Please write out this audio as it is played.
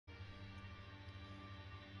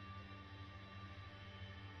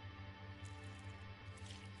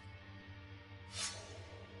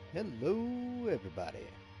Hello, everybody.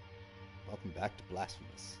 Welcome back to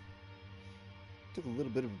Blasphemous. Took a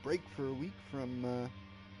little bit of a break for a week from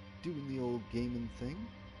doing the old gaming thing,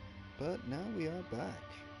 but now we are back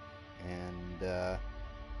and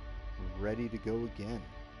ready to go again.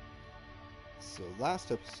 So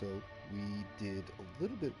last episode we did a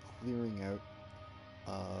little bit of clearing out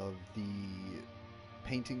of the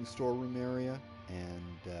painting storeroom area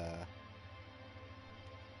and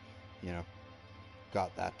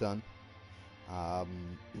got that done.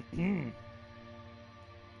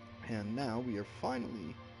 And now we are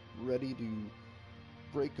finally ready to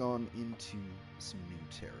break on into some new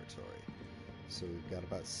territory. So we've got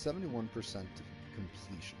about 71% of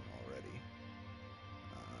completion already.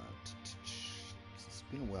 It's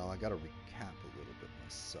been a while. I gotta recap a little bit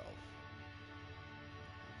myself.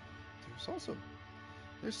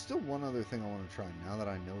 There's still one other thing I want to try now that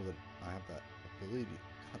I know that I have that ability to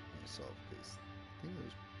cut myself, because I think it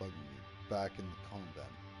was bugging me back in the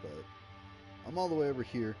convent, but I'm all the way over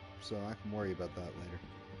here, so I can worry about that later.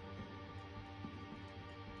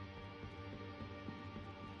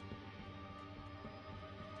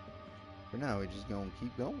 For now, we just gonna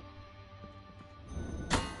keep going.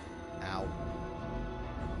 Ow.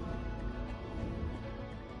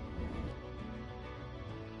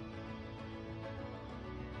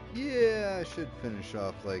 Yeah, I should finish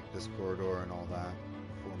off like this corridor and all that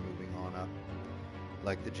before moving on up,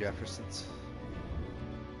 like the Jeffersons.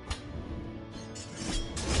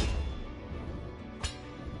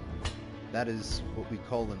 That is what we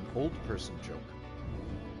call an old person joke.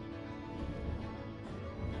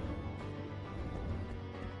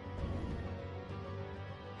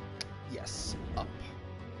 Yes, up.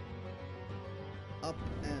 Up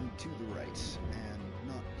and to the right, and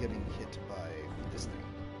not getting hit by this thing.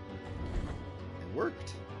 It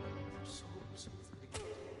worked.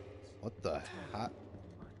 What the heck?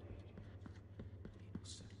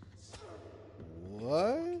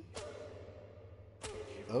 What?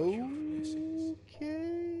 Okay.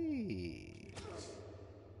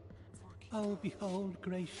 Oh, behold,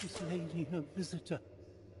 gracious lady, a visitor.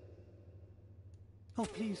 Oh,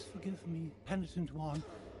 please forgive me, Penitent One.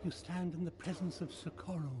 You stand in the presence of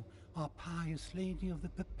Socorro, our pious lady of the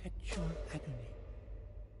perpetual agony.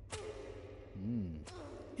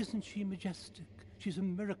 Isn't she majestic? She's a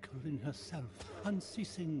miracle in herself,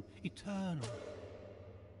 unceasing, eternal.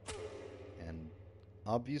 And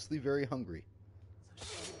obviously very hungry.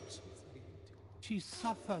 She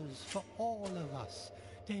suffers for all of us,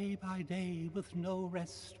 day by day, with no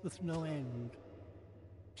rest, with no end.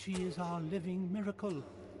 She is our living miracle,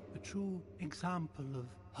 a true example of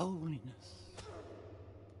holiness.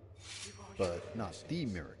 But not the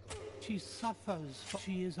miracle. She suffers for...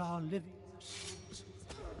 She is our living...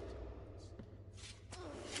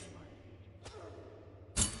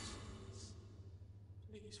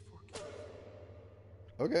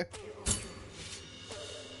 Okay.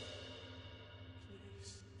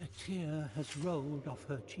 A tear has rolled off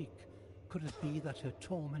her cheek. Could it be that her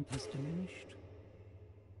torment has diminished?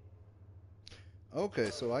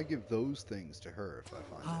 Okay, so I give those things to her if I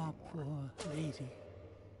find Our any more. poor lady.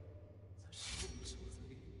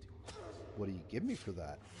 What do you give me for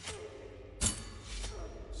that?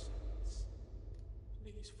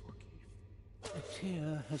 A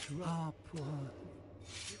tear has rolled. Our poor...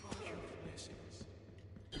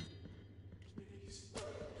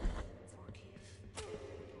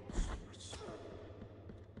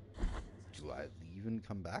 Do I leave and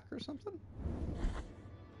come back or something?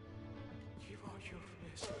 Give out your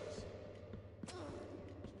blessings.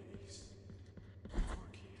 Please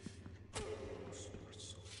forgive your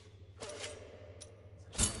soul.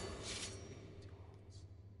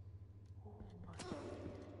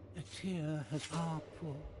 A tear has our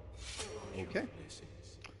poor... Okay.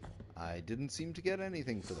 I didn't seem to get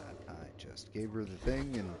anything for that. I just gave her the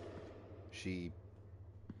thing and she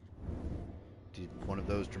did one of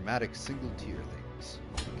those dramatic single tear things.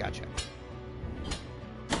 Gotcha.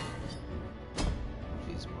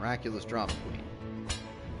 She's a miraculous drama queen.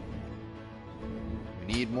 We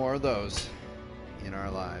need more of those in our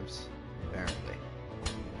lives, apparently.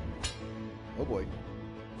 Oh boy.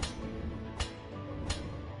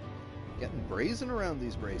 Getting brazen around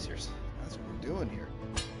these bracers. That's what we're doing here.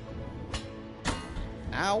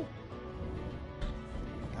 Ow!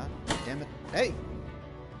 God damn it. Hey!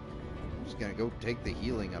 I'm just gonna go take the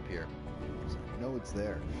healing up here. I know it's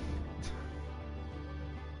there.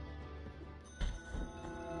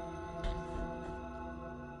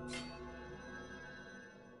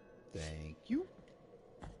 Thank you.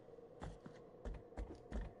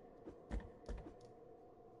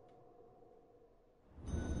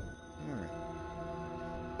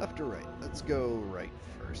 or right? Let's go right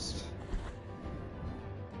first.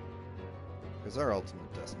 Because our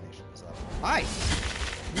ultimate destination is up. Hi!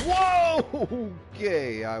 Whoa!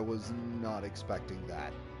 Okay, I was not expecting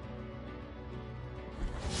that.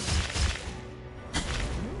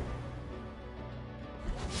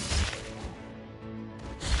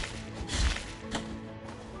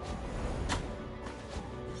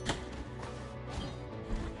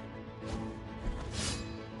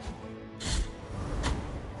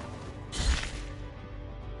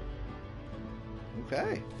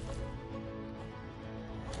 Okay.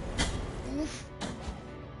 Oof.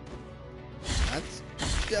 That's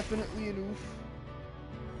definitely an oof.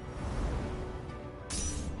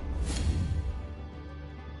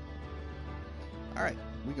 Alright,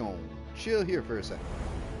 we gonna chill here for a second.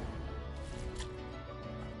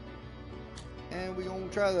 And we gonna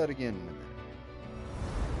try that again in a minute.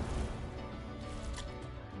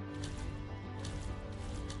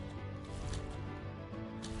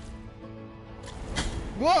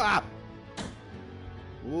 Whoa!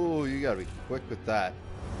 Ooh, you gotta be quick with that.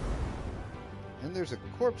 And there's a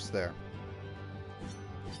corpse there.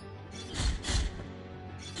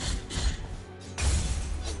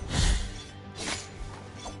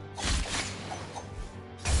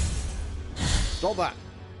 Stop that!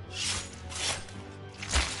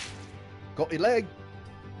 Got your leg!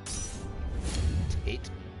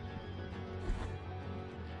 Tit.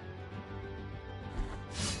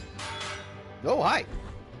 Oh, hi!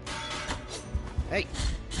 Hey!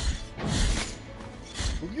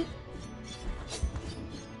 Will you?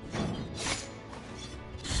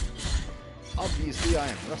 Obviously, I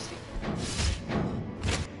am rusty.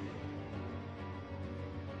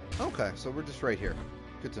 Okay, so we're just right here.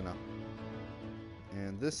 Good to know.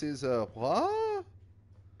 And this is a... what?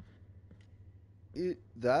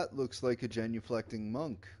 That looks like a genuflecting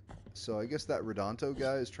monk. So I guess that Redanto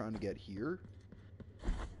guy is trying to get here.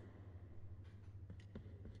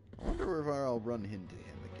 I wonder if I'll run into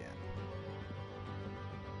him again.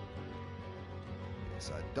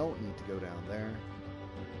 Yes, I don't need to go down there.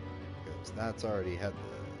 Because that's already had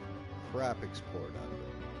the crap explored out of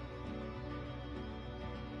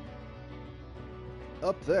it.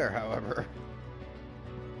 Up there, however.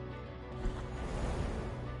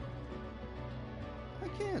 I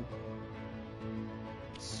can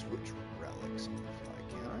switch relics on the fly,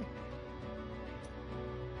 can I?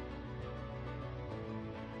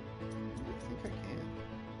 Ooh, I think I can.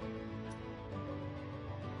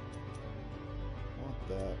 Want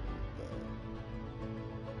that, want that.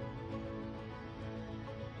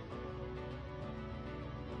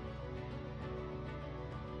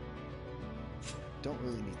 Don't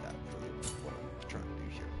really need that for what I'm trying to do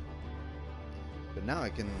here. But now I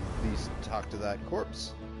can at least talk to that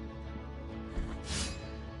corpse.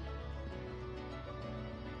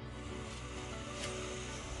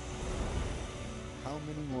 How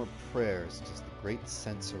many more prayers does the great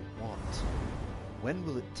censor want? When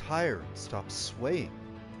will it tire and stop swaying?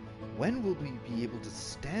 When will we be able to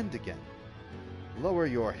stand again? Lower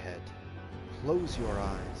your head, close your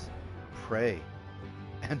eyes, pray,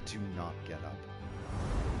 and do not get up.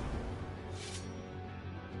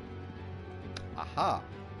 Aha!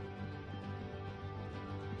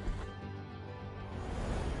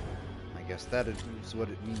 I guess that is what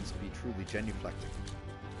it means to be truly genuflecting.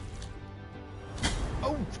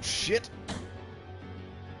 Oh, shit!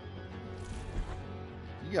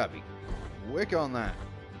 You gotta be quick on that.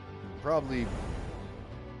 Probably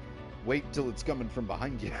wait till it's coming from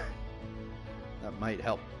behind you. That might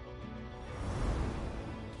help.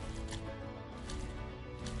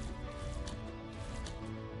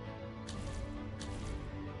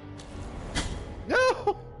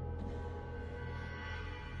 No!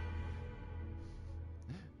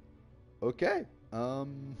 Okay.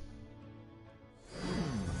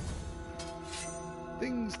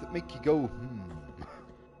 Things that make you go,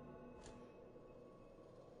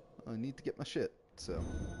 I need to get my shit, so.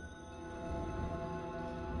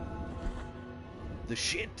 The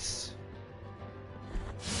shits!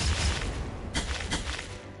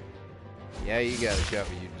 Yeah, you guys got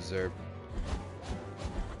what you deserve.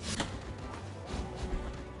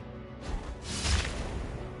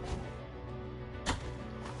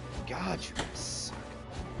 God, you guys suck.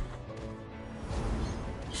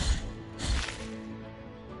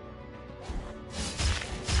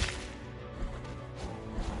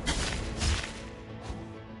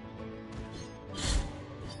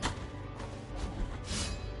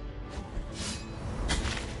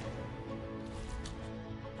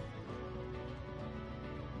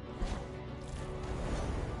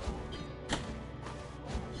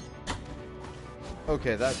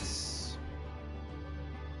 Okay, that's...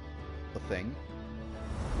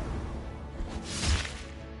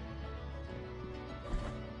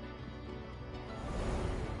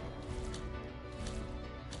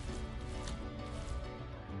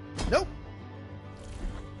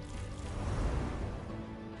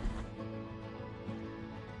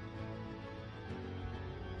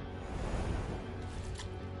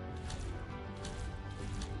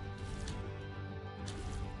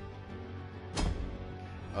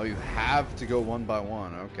 Oh, you have to go one by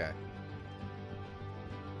one. Okay.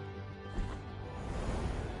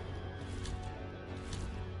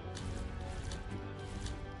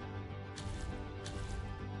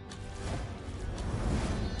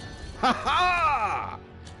 Ha ha!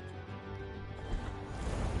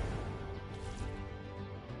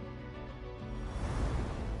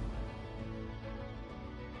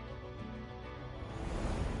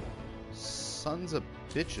 Sons of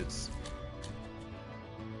bitches.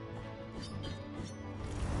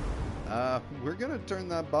 We're gonna turn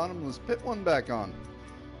that bottomless pit one back on.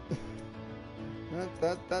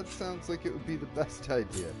 that sounds like it would be the best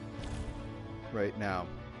idea right now.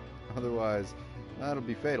 Otherwise, that'll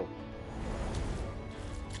be fatal.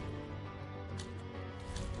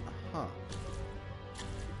 Huh.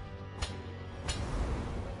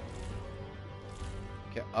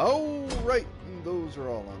 Okay. Oh, right. Those are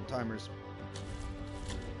all on timers.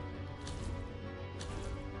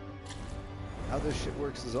 How this shit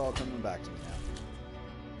works is all coming back to me now.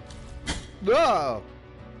 No!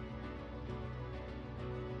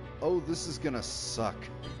 Oh, this is gonna suck.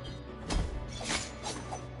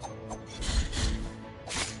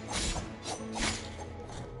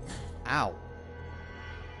 Ow.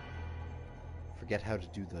 Forget how to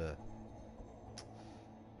do the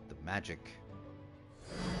magic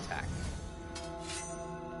attack.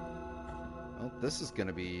 Well, this is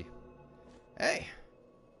gonna be... Hey!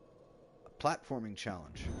 A platforming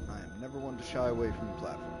challenge. I am never one to shy away from a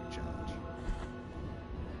platforming challenge.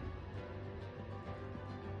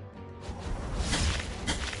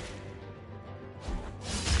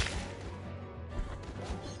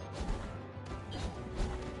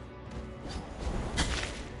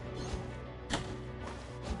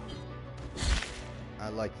 I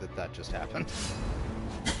like that that just happened.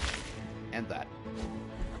 And that.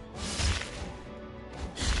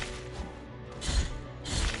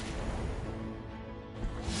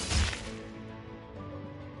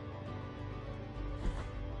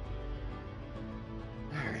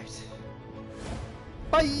 Alright.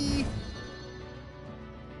 Bye!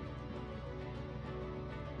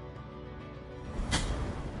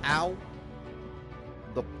 Ow.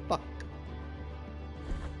 The fuck?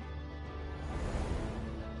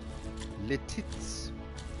 Le tits.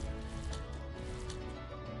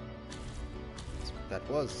 That's what that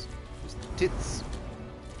was. It was the tits.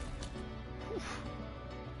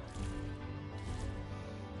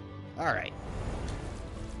 Alright.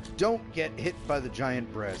 Don't get hit by the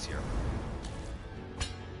giant brazier.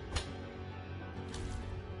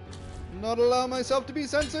 Not allow myself to be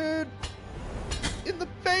censored! In the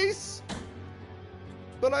face!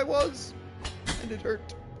 But I was, and it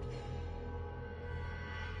hurt.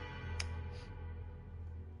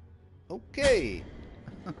 Okay.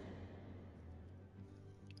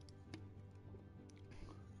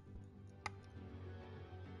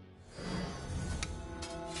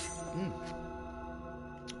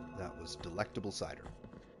 That was delectable cider.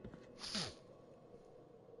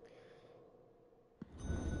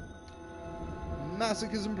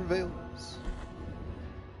 Masochism prevails.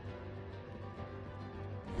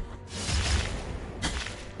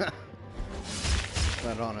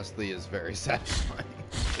 That honestly is very satisfying,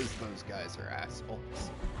 because those guys are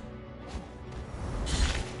assholes.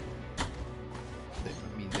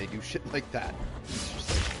 I mean, they do shit like that. It's just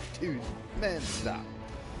like, dude, man, stop.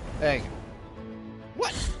 Hang on.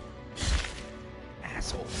 What?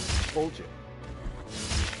 Asshole. Told you.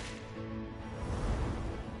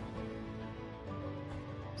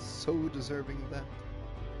 So deserving of that.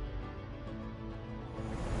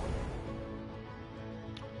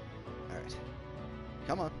 Alright.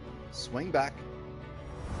 Come on. Swing back.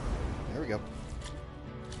 There we go.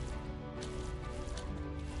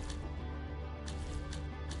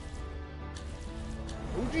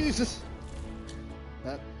 Oh, Jesus!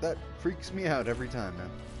 That freaks me out every time, man.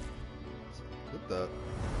 What the...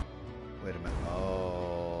 Wait a minute.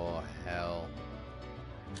 Oh, hell.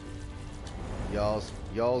 Y'alls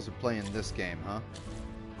are playing this game, huh?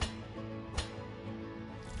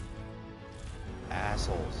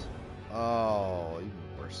 Assholes. Oh, even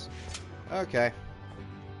worse. Okay.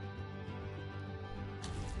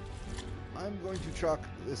 I'm going to chalk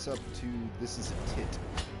this up to this is a tit.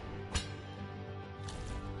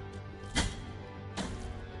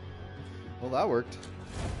 Well, that worked.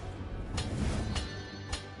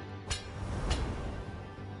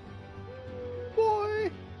 Boy!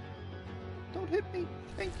 Don't hit me.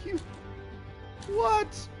 Thank you.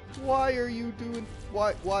 What? Why are you doing...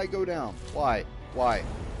 Why go down? Why? Why?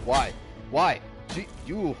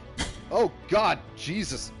 You... Oh, God.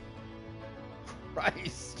 Jesus.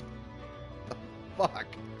 Christ. The fuck?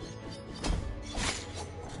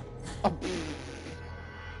 Oh.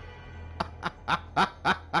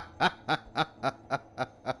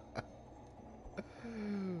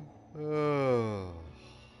 Oh.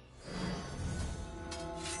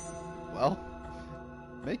 Well,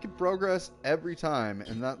 making progress every time,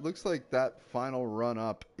 and that looks like that final run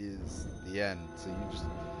up is the end. So you just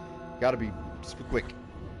gotta be super quick.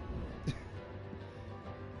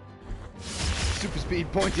 Super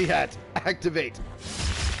speed pointy hat, activate.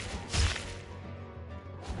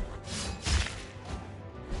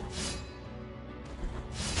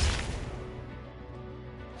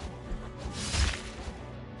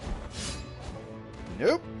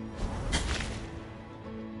 Nope.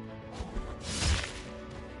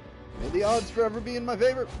 May the odds forever be in my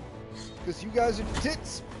favor, because you guys are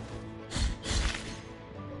tits.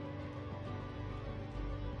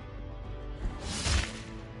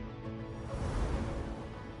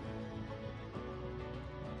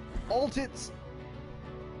 All tits.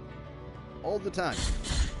 All the time.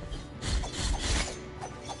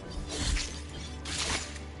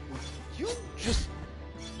 You just...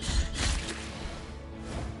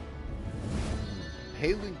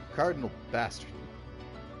 Hailing Cardinal bastard.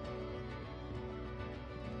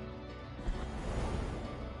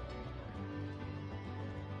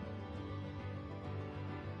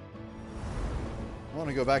 I want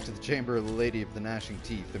to go back to the Chamber of the Lady of the Gnashing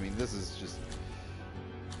Teeth. I mean, this is just...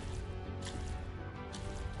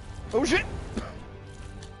 Oh shit!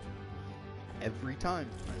 Every time,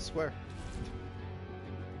 I swear.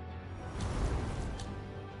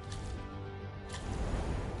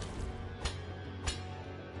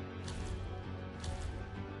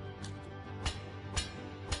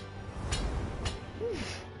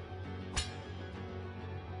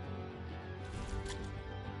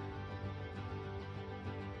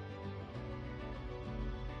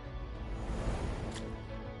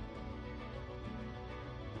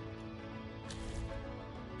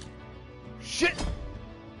 Shit!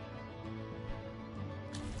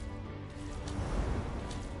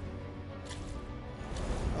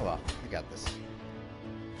 Oh well, I got this.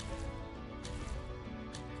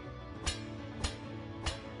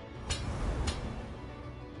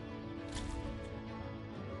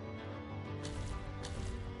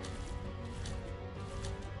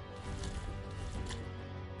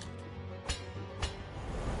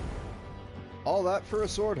 All that for a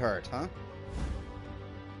sword heart, huh?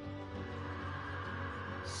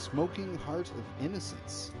 Smoking Heart of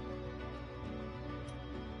Innocence.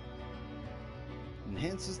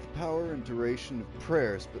 Enhances the power and duration of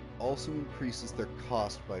prayers, but also increases their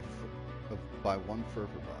cost by one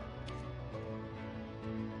fervor bar.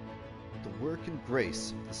 The work and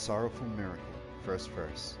grace of the sorrowful miracle. First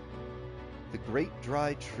verse. The great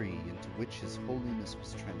dry tree into which His Holiness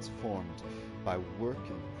was transformed by work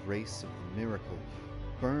and grace of the miracle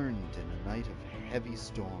burned in a night of heavy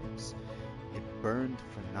storms. It burned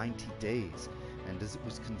for 90 days, and as it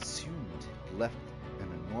was consumed, it left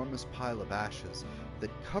an enormous pile of ashes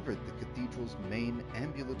that covered the cathedral's main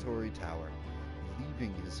ambulatory tower,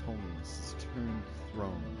 leaving His Holiness's turned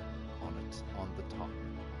throne on the top.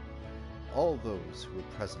 All those who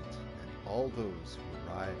were present, and all those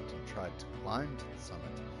who arrived and tried to climb to the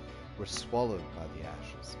summit, were swallowed by the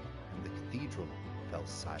ashes, and the cathedral fell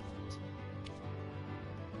silent.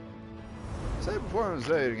 Say it before I'm going to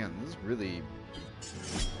say it again. This is really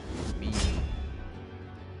mean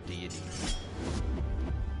deity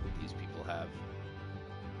these people have.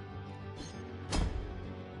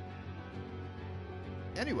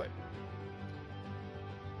 Anyway.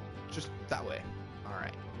 Just that way.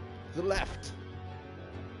 Alright. The left.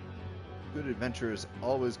 Good adventurers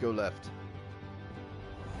always go left.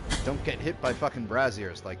 Don't get hit by fucking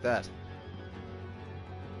braziers like that.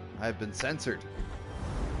 I have been censored.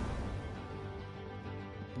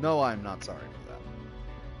 No, I'm not sorry for that.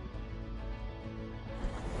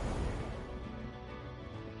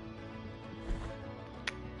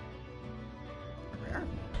 Where?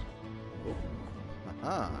 Oh.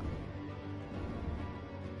 Aha.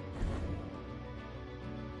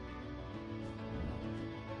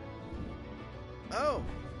 Oh,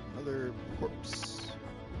 another corpse.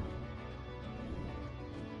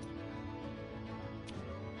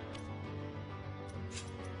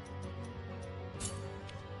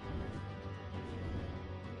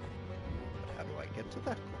 To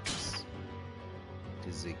that corpse? It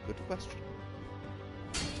is a good question.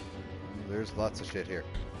 There's lots of shit here.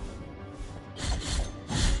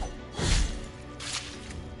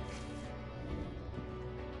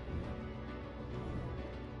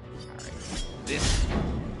 Alright. This.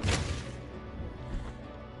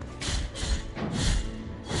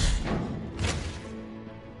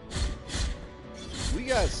 We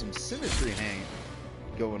got some symmetry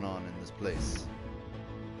going on in this place.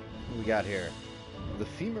 What do we got here? The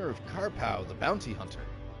femur of Karpow, the bounty hunter.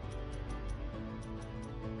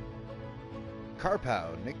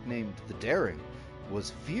 Karpow, nicknamed the Daring,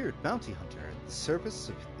 was feared bounty hunter at the service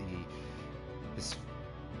of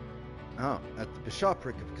at the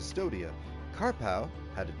bishopric of Custodia. Karpow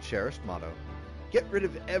had a cherished motto: get rid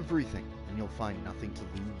of everything, and you'll find nothing to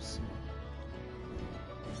lose.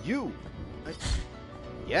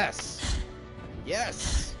 Yes!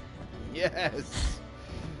 Yes! Yes!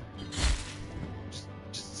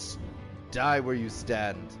 Just die where you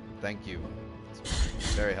stand. Thank you.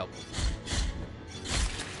 It's very helpful.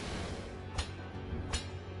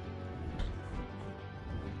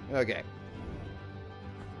 Okay.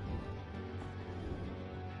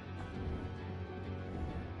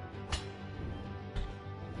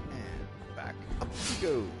 And back up we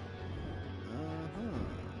go.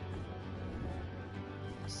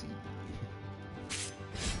 Let's see.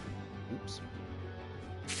 Oops.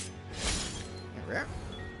 There we are.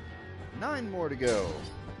 9 more to go.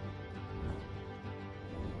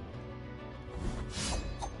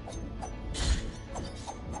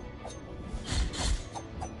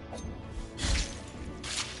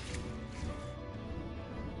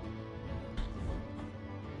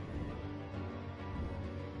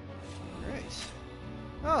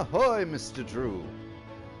 Ahoy, Mr. Drew.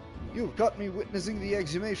 You've got me witnessing the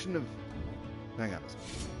exhumation of... Hang on a second.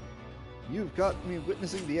 You've got me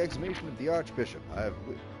witnessing the exhumation of the Archbishop. I have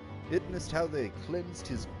witnessed how they cleansed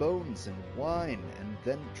his bones in wine and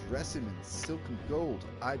then dress him in silk and gold.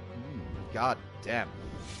 God damn.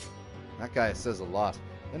 That guy says a lot.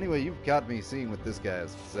 Anyway, you've got me seeing what this guy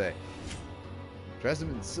has to say. Dress him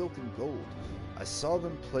in silk and gold. I saw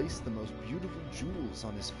them place the most beautiful jewels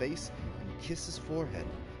on his face and kiss his forehead.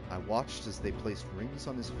 I watched as they placed rings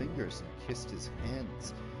on his fingers and kissed his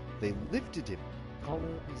hands. They lifted him, called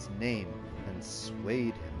his name, and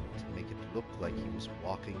swayed him to make it look like he was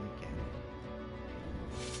walking again.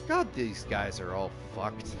 God, these guys are all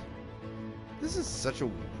fucked. This is such a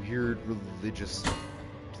weird religious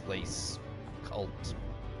place, cult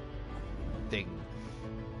thing.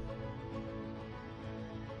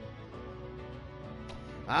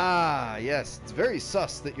 Ah, yes, it's very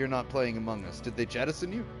sus that you're not playing Among Us. Did they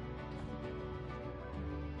jettison you?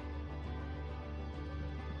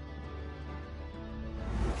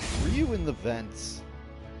 Were you in the vents?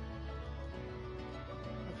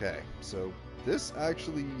 Okay, so this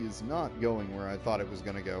actually is not going where I thought it was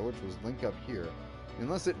going to go, which was link up here.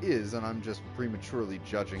 Unless it is, and I'm just prematurely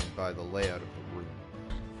judging by the layout of the room.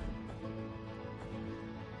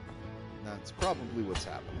 That's probably what's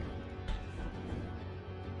happening.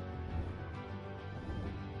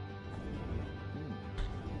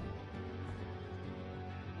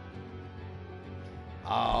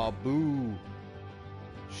 Ah, boo.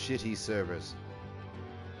 Shitty servers.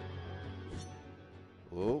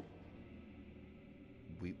 Oh.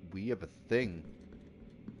 We have a thing.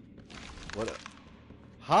 What a...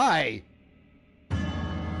 Hi!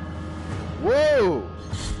 Whoa!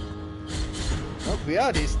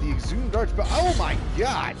 Alcibiades, the exhumed Archbishop. Oh my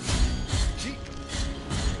god! Gee.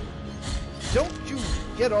 Don't you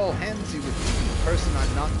get all handsy with me, person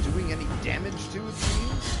I'm not doing any damage to, it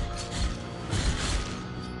seems?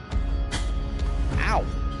 Ow!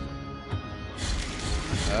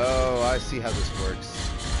 Oh, I see how this works.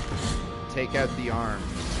 Take out the arms.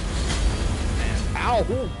 And ow!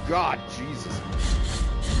 Oh god, Jesus.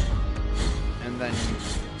 And then you...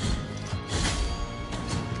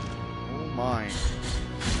 Oh my.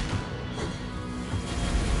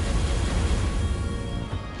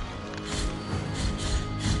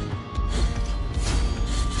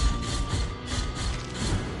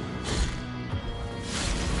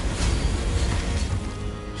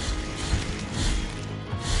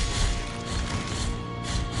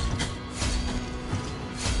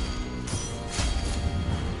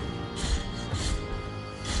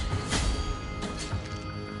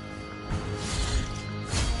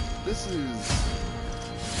 This is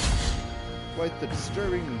quite the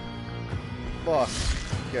disturbing boss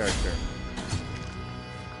character.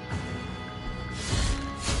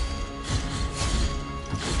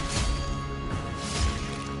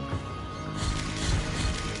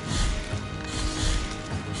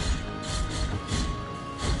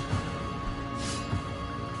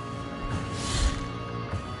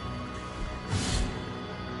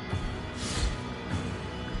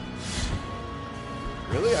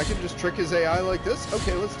 Really? I can just trick his AI like this?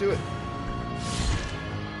 Okay, let's do it.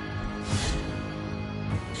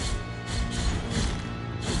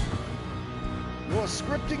 Your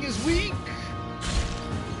scripting is weak!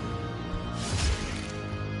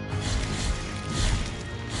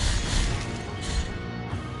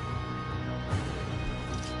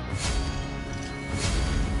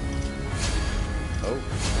 Oh, I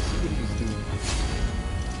see what he's doing.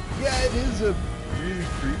 Yeah, it is a really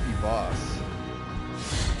creepy boss.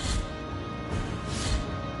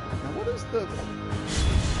 Now, what is the...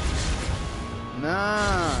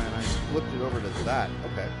 Nah, and I flipped it over to that.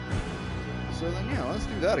 Okay. So then, yeah, let's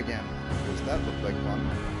do that again. Because that looked like fun.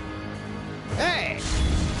 Hey!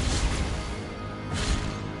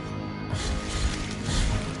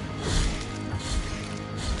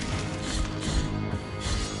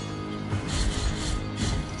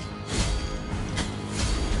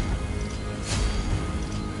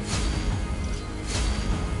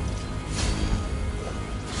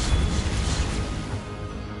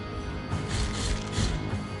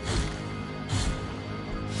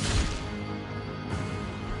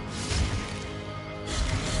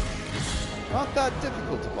 Not that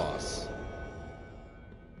difficult to boss.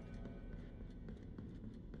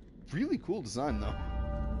 Really cool design, though.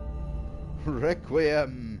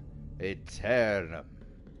 Requiem Aeternum.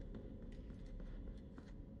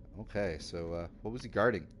 Okay, so, what was he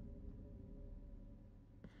guarding?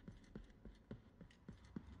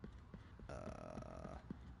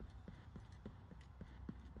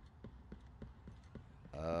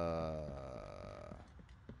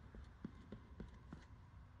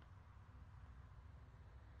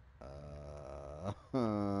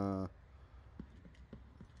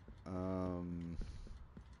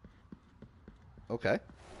 Okay.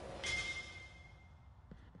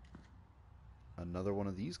 Another one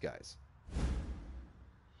of these guys.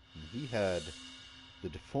 And he had the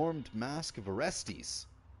deformed mask of Orestes.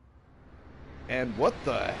 And what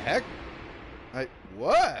the heck?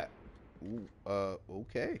 What? Ooh,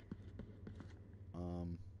 okay.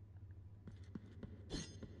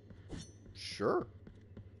 Sure.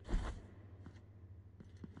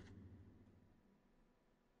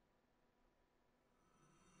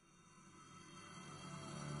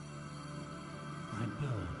 I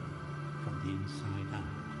burn from the inside out,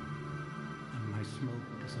 and my smoke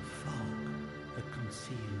is a fog that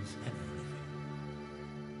conceals everything.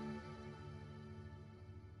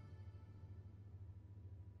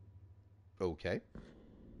 Okay.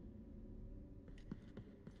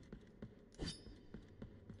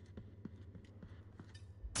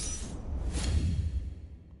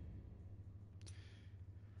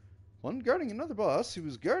 One guarding another boss who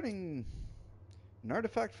was guarding an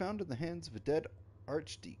artifact found in the hands of a dead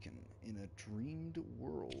archdeacon in a dreamed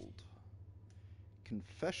world.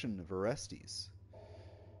 Confession of Orestes.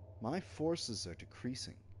 My forces are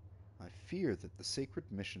decreasing. I fear that the sacred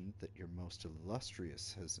mission that your most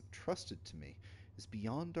illustrious has entrusted to me is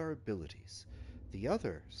beyond our abilities. The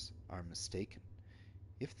others are mistaken.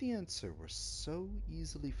 If the answer were so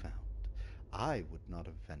easily found, I would not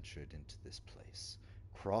have ventured into this place,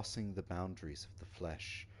 crossing the boundaries of the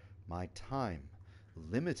flesh. My time,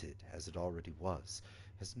 limited as it already was,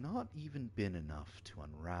 has not even been enough to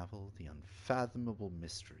unravel the unfathomable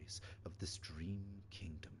mysteries of this dream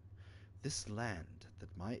kingdom. This land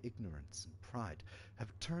that my ignorance and pride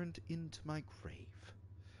have turned into my grave.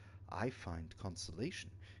 I find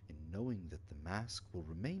consolation in knowing that the mask will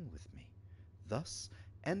remain with me, thus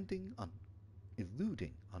eluding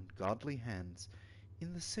ungodly hands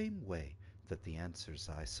in the same way that the answers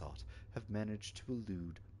I sought have managed to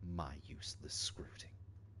elude my useless scrutiny.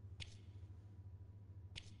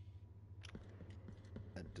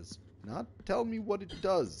 That does not tell me what it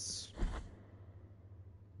does.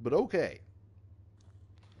 But okay.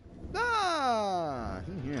 Ah!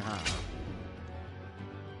 Yeah.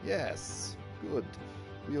 Yes. Good.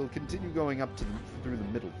 We'll continue going up through the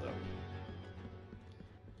middle, though.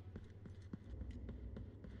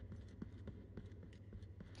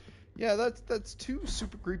 Yeah, that's two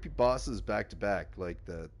super creepy bosses back to back. Like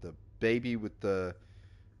the baby with the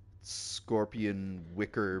scorpion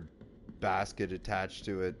wicker basket attached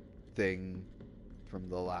to it thing from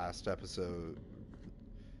the last episode,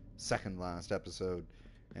 second last episode,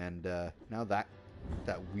 and now that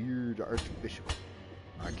weird Archbishop,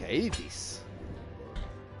 Arcades,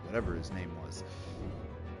 whatever his name was,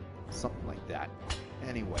 something like that.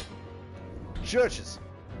 Anyway, churches.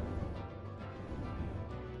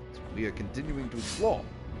 So we are continuing to explore.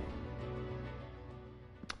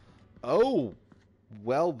 Oh,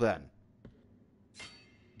 well then.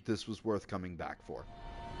 This was worth coming back for.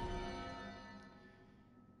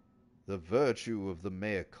 The virtue of the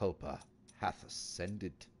mea culpa hath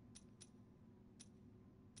ascended.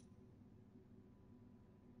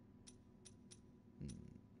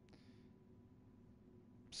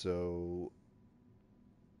 So,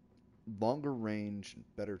 longer range and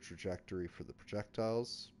better trajectory for the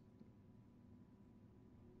projectiles.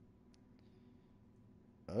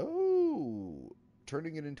 Oh,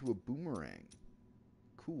 turning it into a boomerang.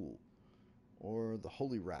 Cool. Or the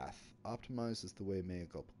Holy Wrath. Optimizes the way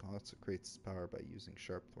Meagulp consecrates its power by using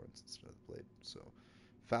sharp thorns instead of the blade. So,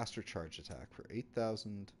 faster charge attack for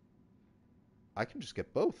 8,000. I can just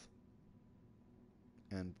get both.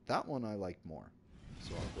 And that one I like more.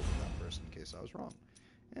 So I'll go with that first in case I was wrong.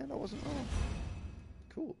 And I wasn't wrong.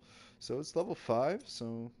 Cool. So it's level 5,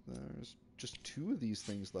 so there's just 2 of these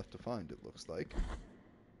things left to find, it looks like.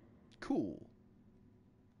 Cool.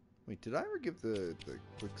 Wait, did I ever give the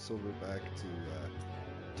Quicksilver back to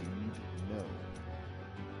Dude? No.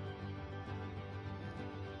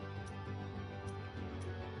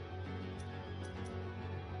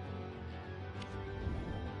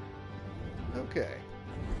 Okay.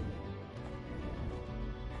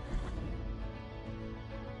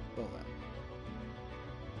 Well then.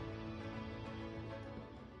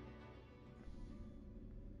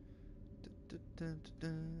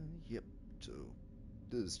 Yep, so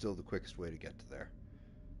this is still the quickest way to get to there.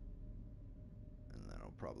 And then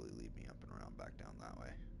it'll probably lead me up and around back down that way.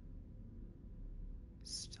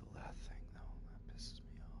 Still that thing though, that pisses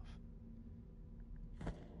me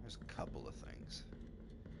off. There's a couple of things.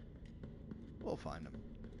 We'll find them.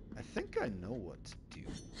 I think I know what to do,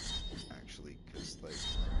 actually, because, like...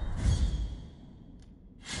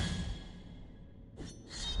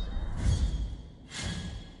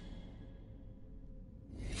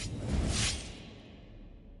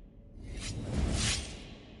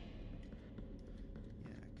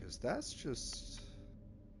 that's just...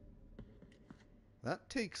 that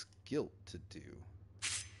takes guilt to do.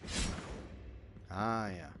 Ah,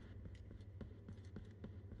 yeah.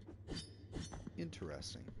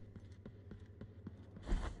 Interesting.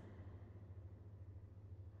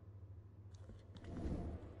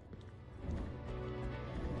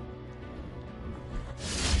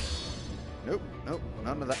 Nope, nope,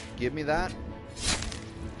 none of that. Give me that.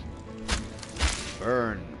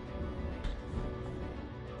 Burn.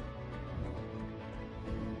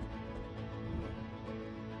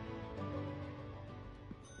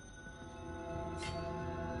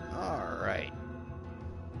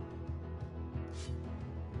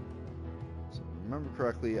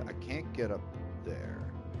 Correctly, I can't get up there.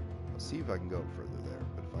 I'll see if I can go further there,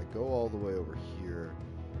 but if I go all the way over here,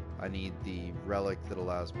 I need the relic that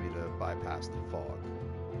allows me to bypass the fog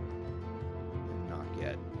and not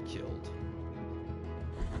get killed.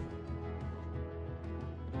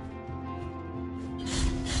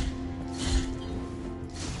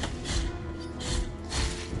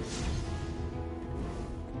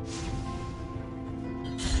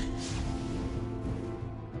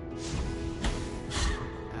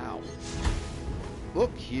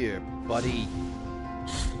 Look here, buddy.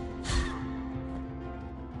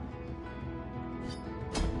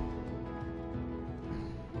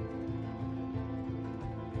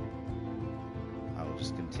 I will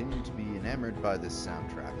just continue to be enamored by this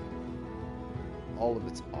soundtrack. All of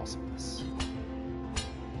its awesomeness.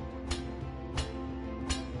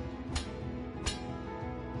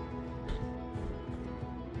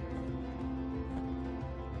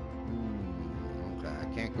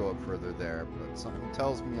 Go up further there, but something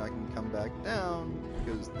tells me I can come back down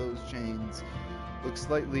because those chains look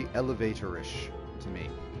slightly elevator-ish to me.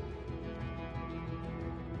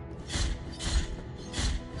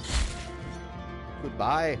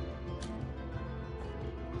 Goodbye.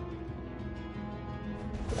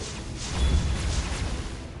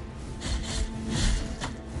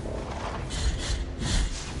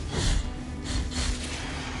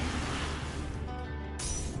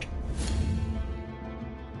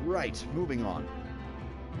 Right, moving on.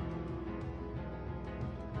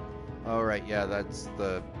 All right, yeah, that's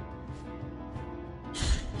the...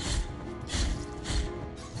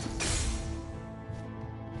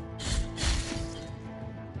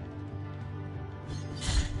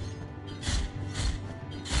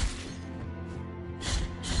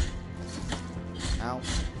 Ow.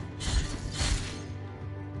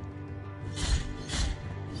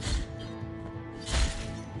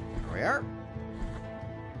 There we are.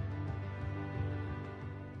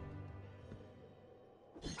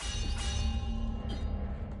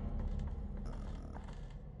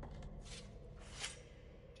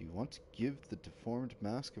 Want to give the deformed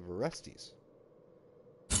mask of Orestes.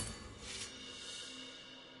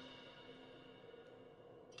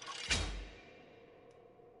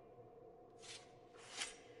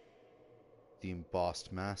 The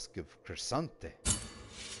embossed mask of Crescente.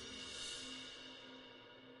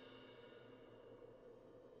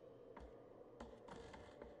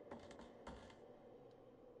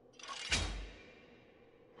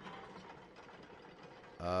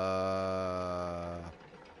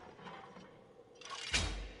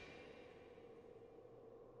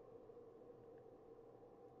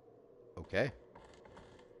 Okay.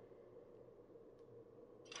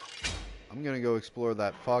 I'm gonna go explore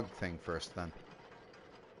that fog thing first, then.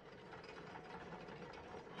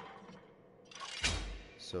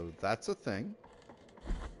 So that's a thing.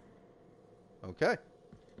 Okay.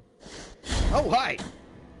 Oh, hi!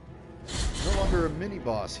 No longer a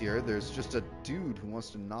mini-boss here. There's just a dude who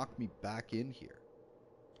wants to knock me back in here.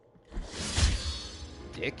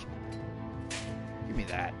 Dick. Give me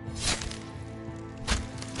that.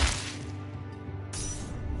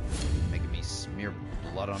 Making me smear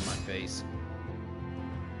blood on my face.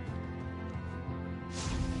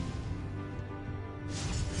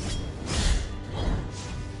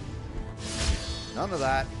 None of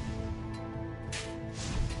that.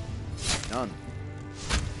 None.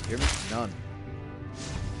 Hear me? None.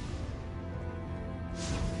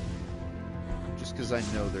 Just because I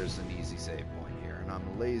know there's an easy save point here, and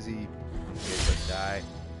I'm lazy in case I die.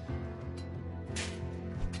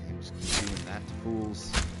 I'm just doing that to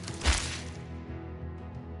fools.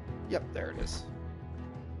 Yep, there it is.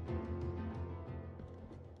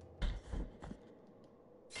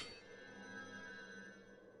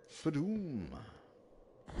 Ba-doom.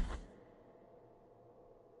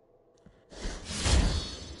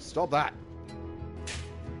 Stop that.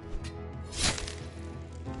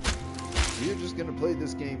 We're just gonna play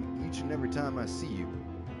this game each and every time I see you.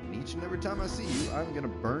 And each and every time I see you, I'm gonna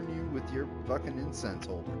burn you with your fucking incense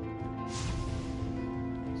holder.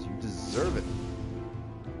 So you deserve it.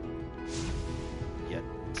 You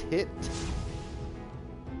tit.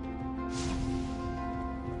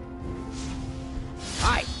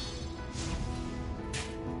 Hi!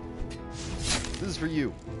 This is for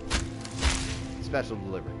you. Special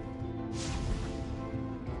delivery.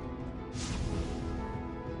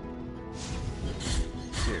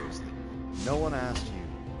 Seriously. No one asked you.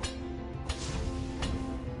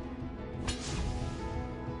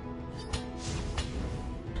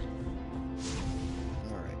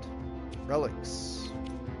 Alright. Relics.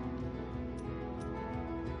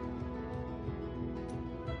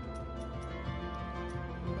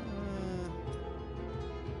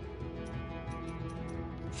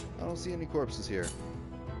 I don't see any corpses here.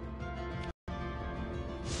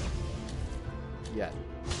 Yet.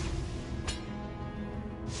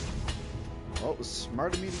 Well, it was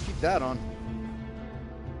smart of me to keep that on.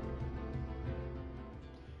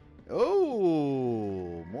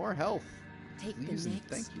 Oh, more health. Take Please the and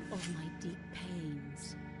next thank you. of my deep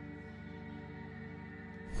pains.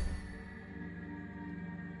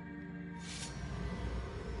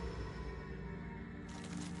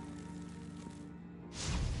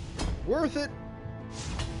 Worth it.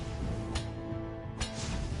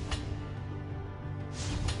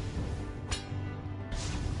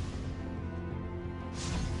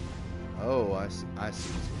 Oh, I see what's going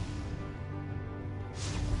on.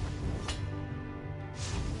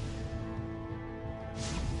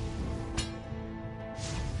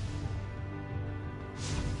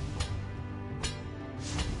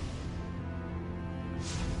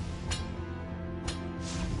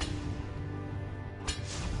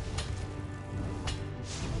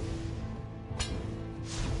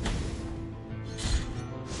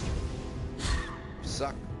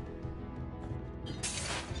 Suck.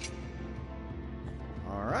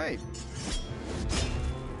 Alright.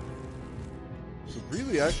 So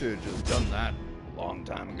really I should have just done that a long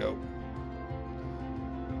time ago.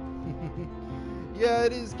 Yeah,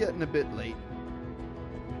 it is getting a bit late.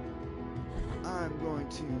 I'm going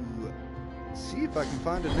to see if I can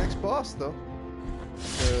find a next boss though.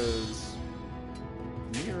 Because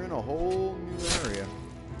we're in a whole new area.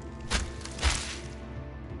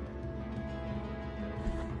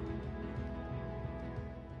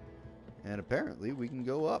 And apparently we can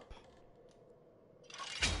go up.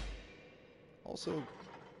 Also,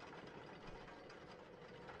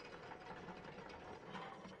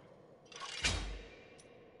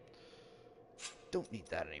 don't need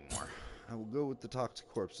that anymore. I will go with the talk to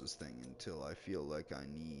corpses thing until I feel like I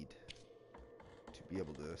need to be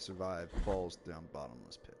able to survive falls down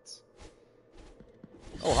bottomless pits.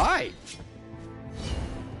 Oh, hi!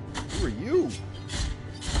 Who are you?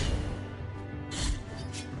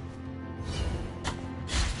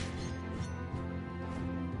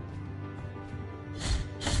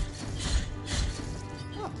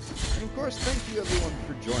 And of course, thank you everyone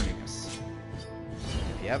for joining us.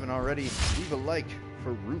 If you haven't already, leave a like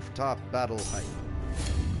for Rooftop Battle Hype.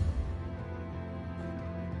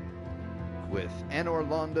 With Anne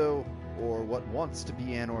Orlando, or what wants to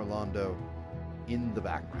be Anne Orlando, in the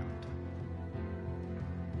background.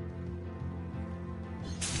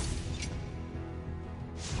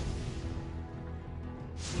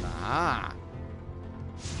 Ah!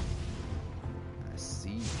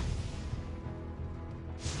 see.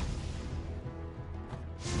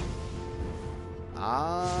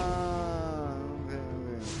 Ah, okay.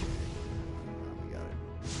 Now we got it.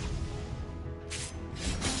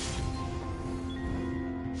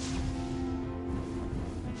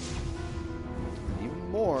 And even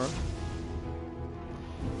more.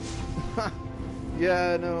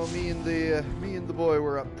 Yeah, no, me and the boy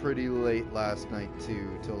were up pretty late last night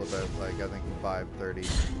too, till about like I think 5:30.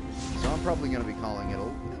 So I'm probably gonna be calling it a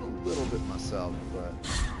little bit myself, but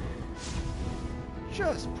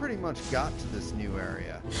just pretty much got to this new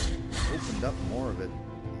area. Opened up more of it.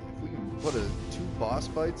 If we can put 2 boss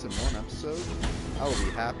fights in one episode, I will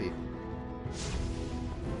be happy.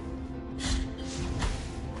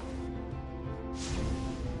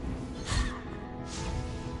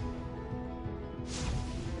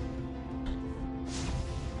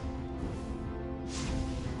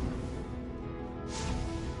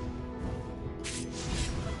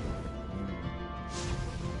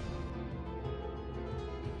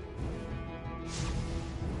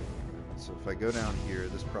 So if I go down here,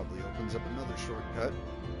 this probably opens up another shortcut.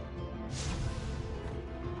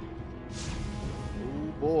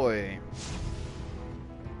 Oh boy.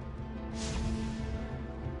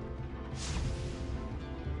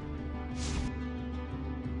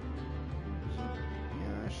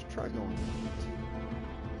 Yeah, I should try going left.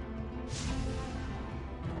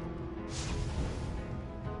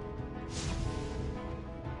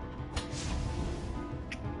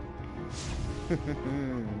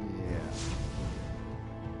 Yeah.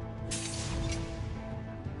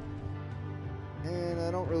 And I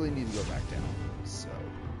don't really need to go back down, so.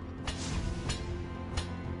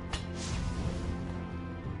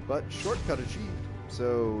 But shortcut achieved.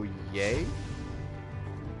 So, yay.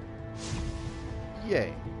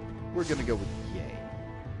 Yay. We're gonna go with yay.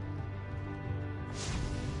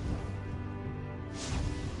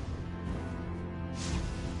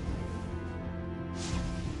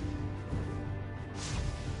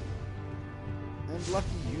 And lucky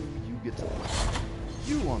you get to play.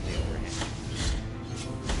 You, on the other hand.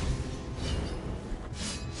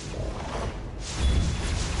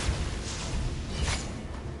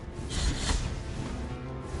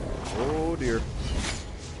 Oh dear.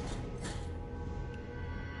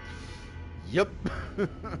 Yep.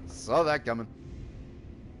 Saw that coming.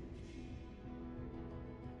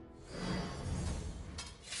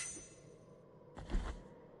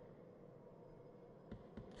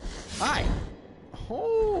 Hi.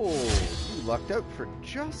 Oh, you lucked out for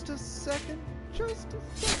just a second. Just a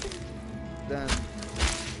second. Then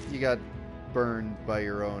you got burned by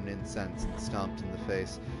your own incense and stomped in the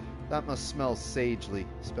face. That must smell sagely,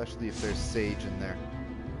 especially if there's sage in there.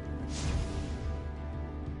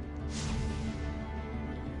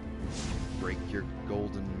 Break your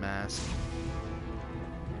golden mask.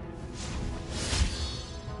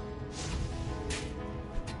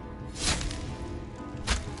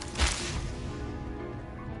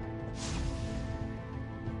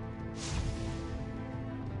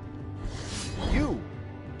 You!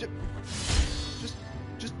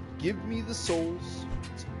 Just give me the souls.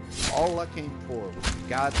 That's all I came for was the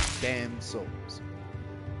goddamn souls.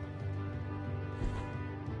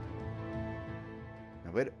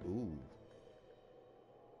 Now wait. Ooh.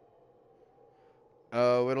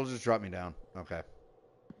 Oh, it'll just drop me down. Okay.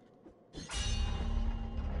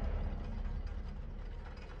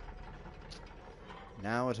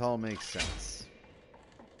 Now it all makes sense.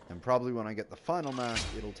 And probably when I get the final mask,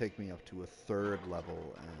 it'll take me up to a 3rd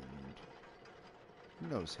level, and who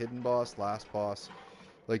knows, hidden boss, last boss.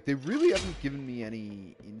 Like, they really haven't given me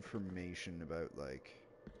any information about, like,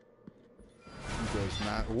 who goes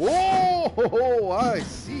mad. Whoa! I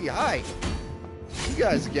see. Hi. You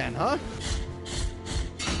guys again, huh?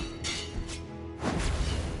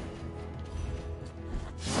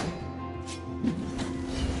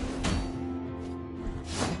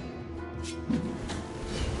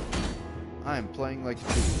 I am playing like a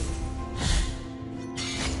fool.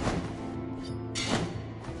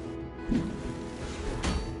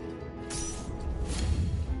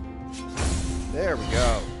 There we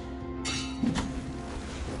go.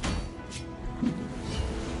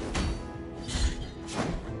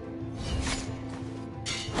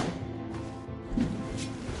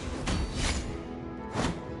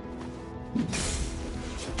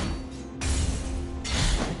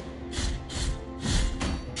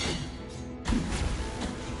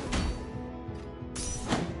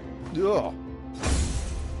 Ugh.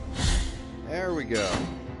 There we go.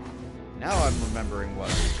 Now I'm remembering what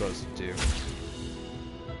I'm supposed to do.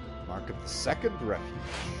 Mark of the Second Refuge.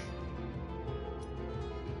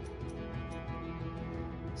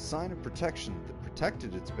 sign of protection that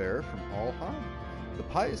protected its bearer from all harm. The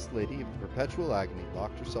pious lady of the perpetual agony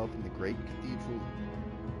locked herself in the great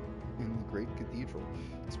cathedral.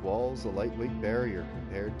 Its walls a lightweight barrier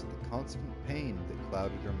compared to the constant pain that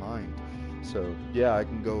clouded her mind. So, yeah, I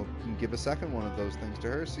can go and give a second one of those things to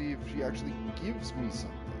her, see if she actually gives me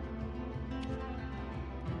something.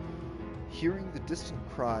 Hearing the distant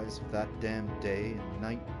cries of that damned day and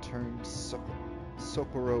night turned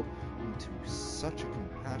Socorro into such a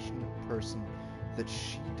compassionate person that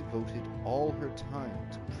she devoted all her time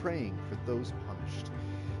to praying for those punished.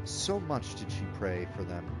 So much did she pray for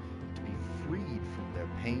them to be freed from their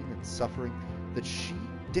pain and suffering that she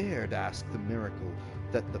dared ask the miracle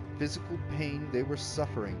that the physical pain they were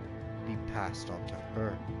suffering be passed on to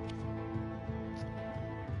her.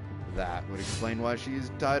 That would explain why she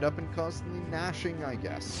is tied up and constantly gnashing, I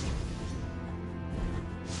guess.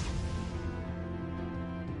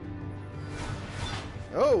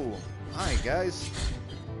 Oh! Hi, guys.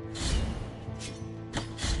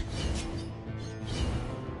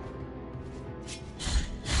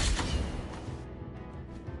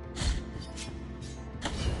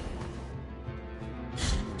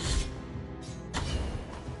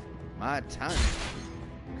 My timing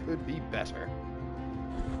could be better.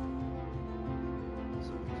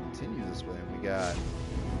 So we continue this way, and we got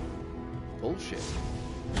bullshit.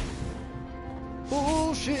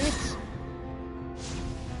 Bullshit!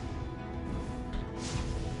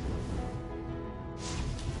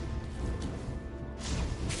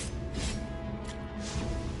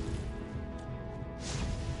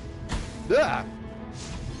 Ah!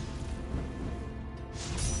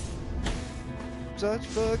 Such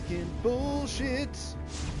fucking bullshit.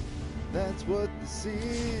 That's what this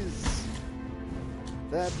is.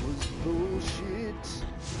 That was bullshit.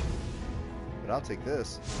 But I'll take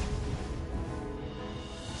this.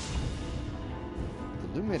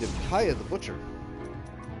 The illuminated Kaya the Butcher.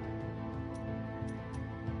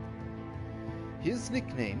 His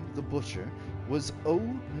nickname, the Butcher, was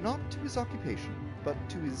owed not to his occupation, but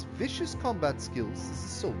to his vicious combat skills as a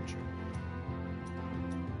soldier.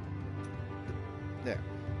 There.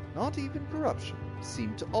 Not even corruption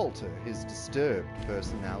seemed to alter his disturbed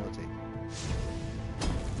personality.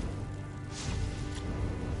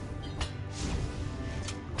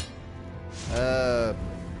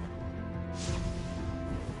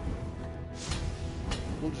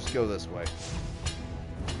 We'll just go this way.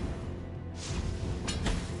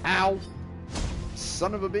 Ow!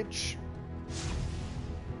 Son of a bitch!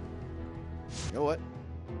 You know what?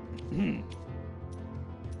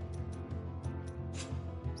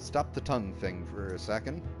 Stop the tongue thing for a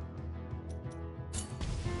second.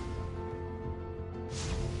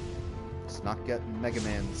 Let's not get Mega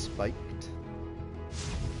Man spiked.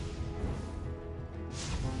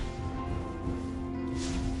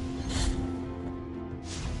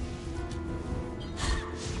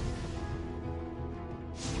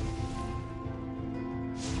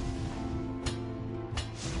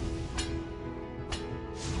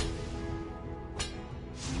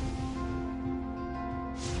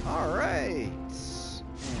 Alright,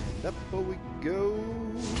 and up we go.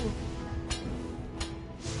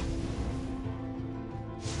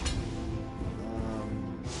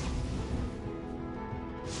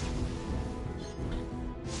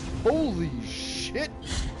 Holy shit!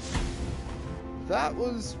 That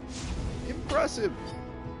was impressive.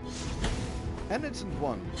 Penitent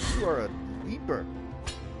One, you are a leaper.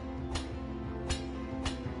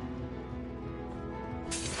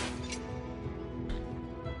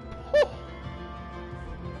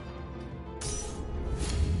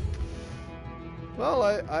 Well,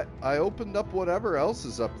 I opened up whatever else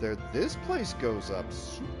is up there. This place goes up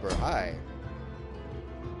super high.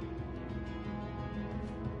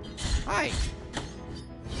 Hi!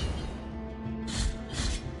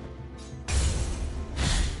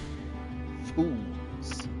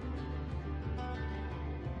 Fools.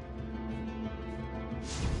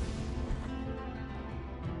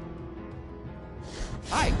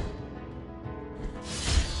 Hi!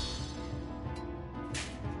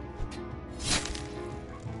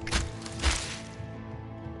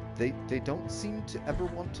 They don't seem to ever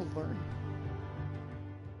want to learn.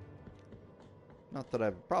 Not that I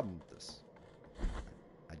have a problem with this.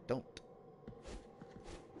 I don't.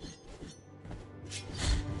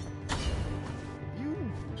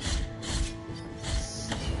 You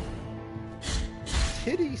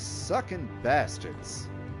titty-sucking bastards.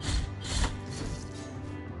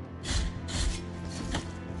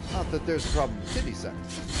 Not that there's a problem with titty sucking.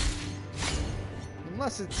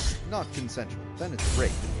 Unless it's not consensual. Then it's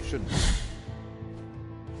rape and you shouldn't.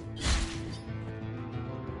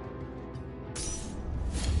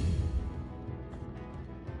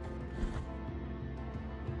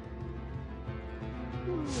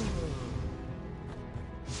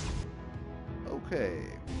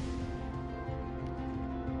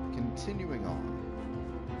 continuing on.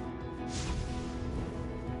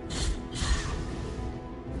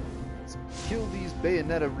 Let's kill these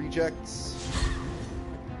Bayonetta rejects.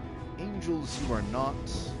 Angels, you are not.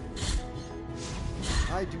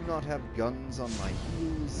 I do not have guns on my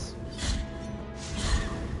heels.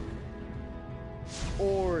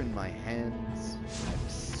 Or in my hands. I have a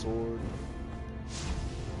sword.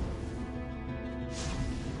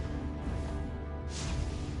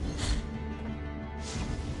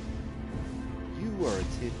 You are a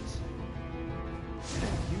tit.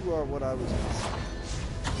 And you are what I was missing.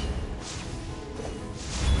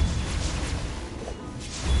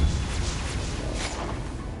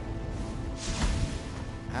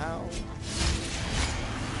 Ow.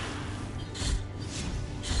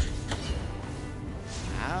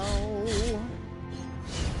 Ow.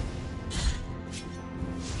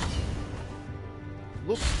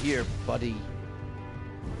 Look here, buddy.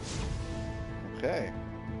 Okay.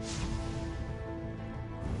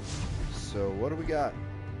 So what do we got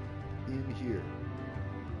in here?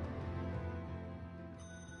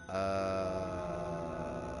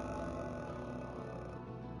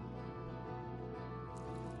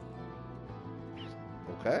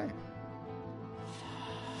 Okay.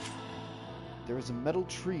 There is a metal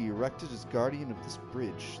tree erected as guardian of this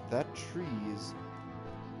bridge. That tree,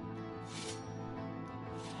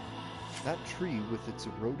 with its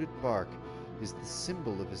eroded bark, is the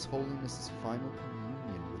symbol of His Holiness's final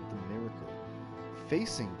communion with the miracle.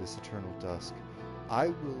 Facing this eternal dusk, I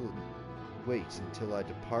will wait until I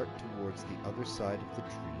depart towards the other side of the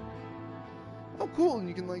tree. Oh, cool! And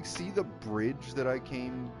you can, like, see the bridge that I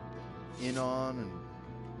came in on and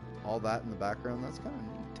all that in the background. That's kind of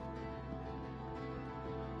neat.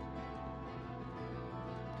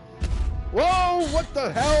 Whoa! What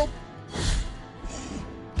the hell?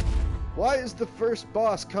 Why is the first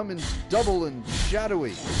boss coming double and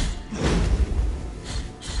shadowy?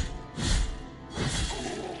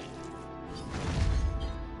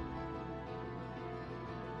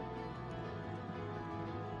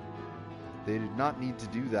 They did not need to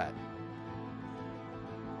do that.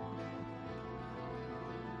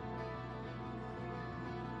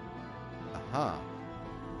 Aha.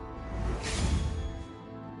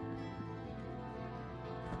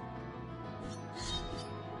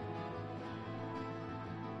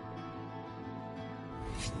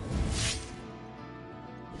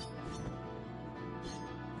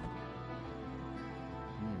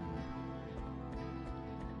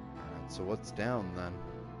 Alright, so what's down then?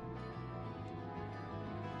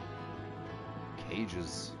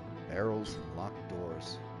 Cages, barrels, and locked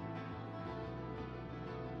doors.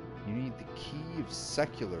 You need the key of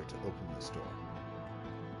secular to open this door.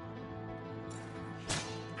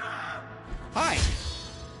 Hi!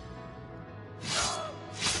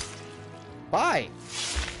 Bye!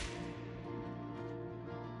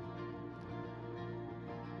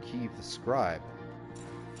 Key of the scribe.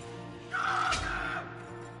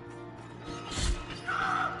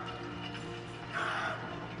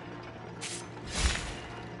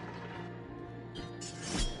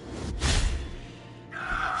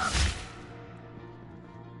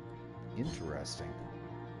 Interesting.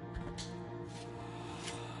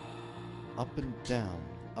 Up and down,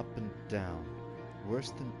 up and down.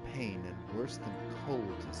 Worse than pain and worse than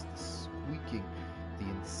cold is the squeaking, the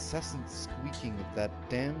incessant squeaking of that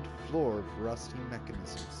damned floor of rusty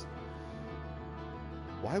mechanisms.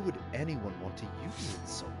 Why would anyone want to use it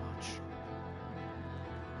so much?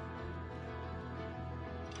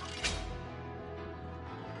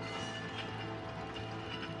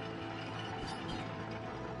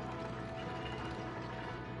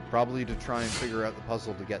 Probably to try and figure out the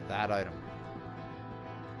puzzle to get that item.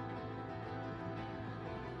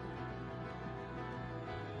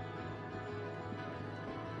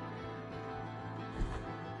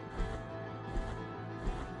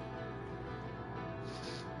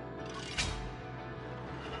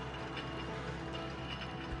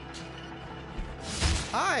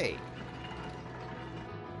 Hi!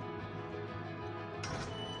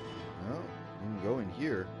 Well, we can go in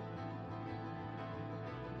here.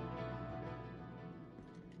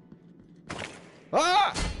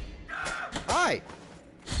 Ah! Hi!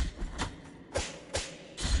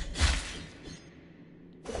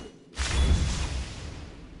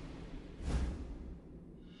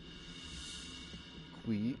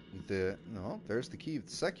 No, there's the key of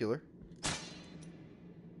the secular.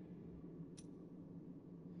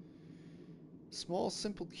 Small,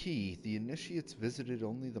 simple key. The initiates visited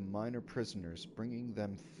only the minor prisoners, bringing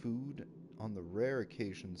them food on the rare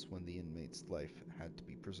occasions when the inmate's life had to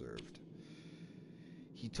be preserved.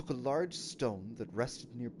 He took a large stone that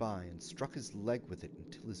rested nearby and struck his leg with it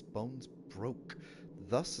until his bones broke,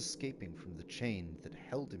 thus escaping from the chain that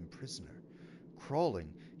held him prisoner.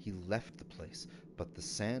 Crawling, he left the place, but the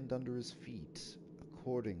sand under his feet,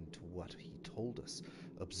 according to what he told us,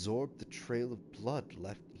 absorbed the trail of blood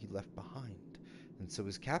he left behind, and so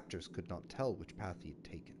his captors could not tell which path he had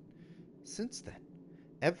taken. Since then,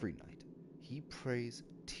 every night, he prays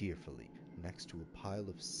tearfully next to a pile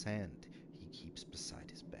of sand he keeps beside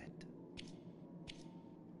his bed.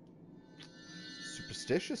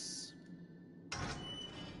 Superstitious.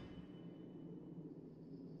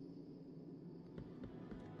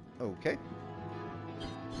 Okay.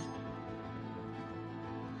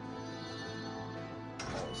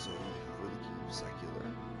 Also, for the key of secular.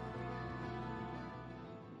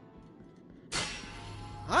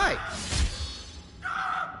 Hi!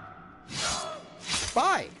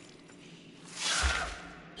 Bye!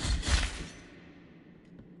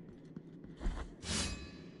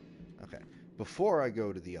 Okay, before I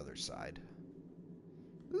go to the other side,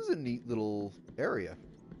 this is a neat little area,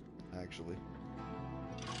 actually.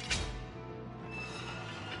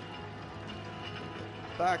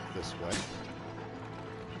 Back this way.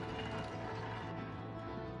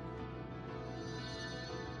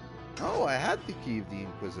 Oh, I had the key of the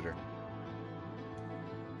Inquisitor.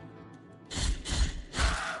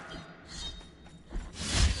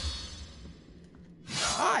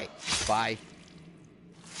 Hi! Bye.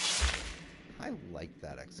 I like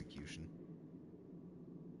that execution.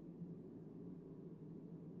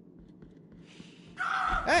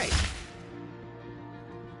 Hey!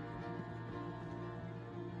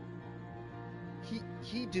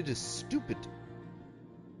 He did a stupid...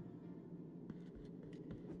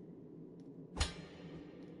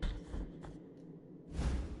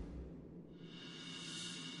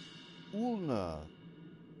 Ulna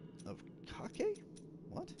of Kake?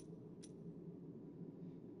 What?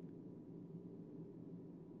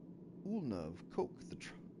 Ulna of Coke,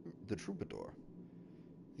 the troubadour.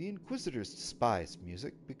 The Inquisitors despised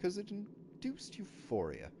music because it induced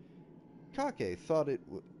euphoria. Kake thought it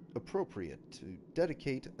appropriate to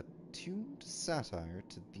dedicate a tuned satire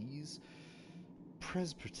to these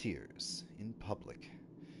presbyters in public.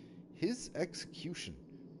 His execution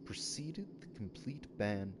preceded the complete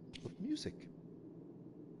ban of music.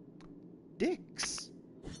 Dicks.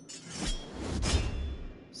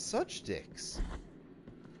 Such dicks.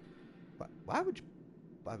 Why would you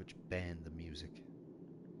ban the music?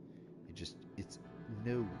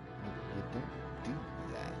 No, you don't do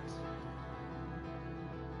that.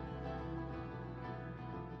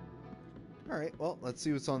 Alright, well, let's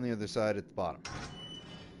see what's on the other side at the bottom.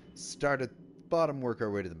 Start at the bottom, work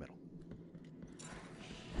our way to the middle.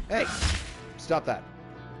 Hey! Stop that.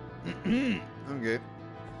 Okay.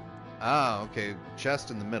 Ah, okay.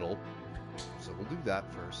 Chest in the middle. So we'll do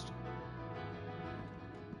that first.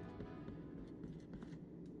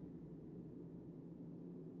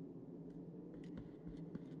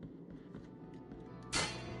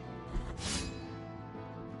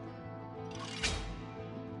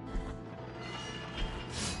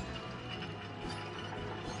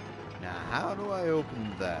 Now, how do I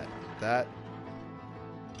open that? That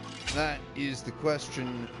is the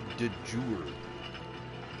question de jure.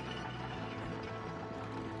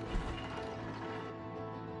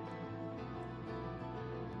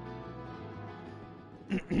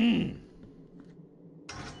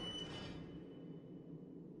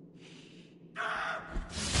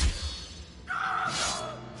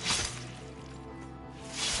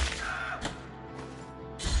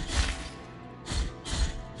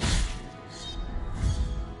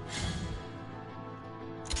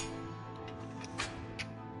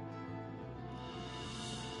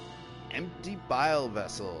 Empty bile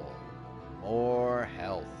vessel. More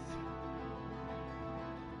health.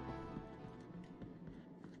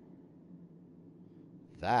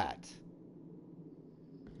 That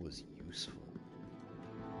was useful.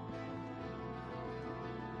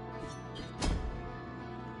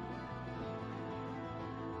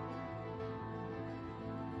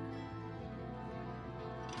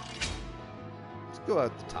 Let's go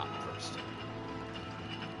out the top first.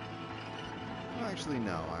 Well, actually,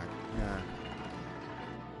 no.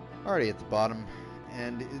 Already at the bottom,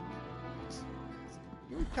 and it's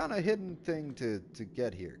a kind of hidden thing to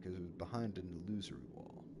get here because it was behind an illusory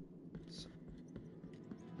wall. So.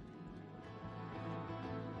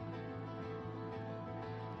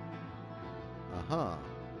 Uh-huh.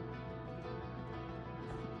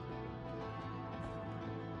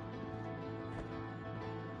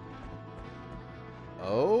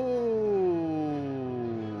 Oh,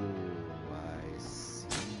 I see.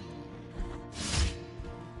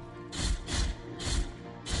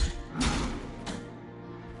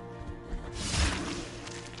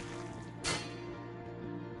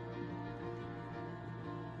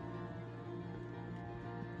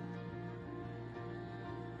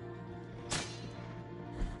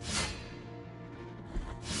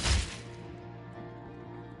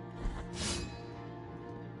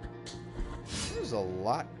 There's a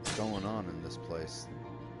lot going on in this place.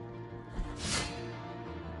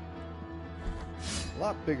 A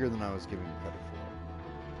lot bigger than I was giving credit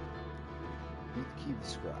for. Need the key of the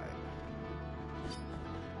scribe.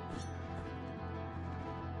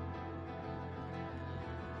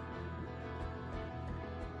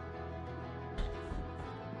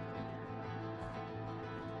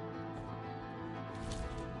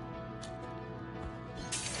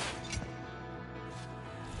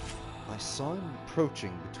 I saw him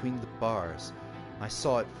approaching between the bars. I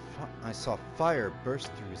saw fire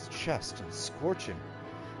burst through his chest and scorch him.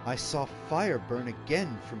 I saw fire burn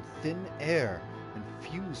again from thin air and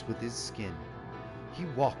fuse with his skin. He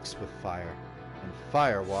walks with fire, and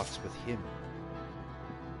fire walks with him.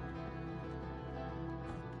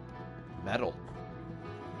 Metal.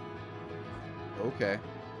 Okay.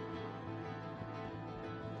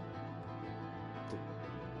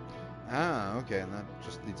 Ah, okay, and that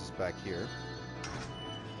just leads us back here.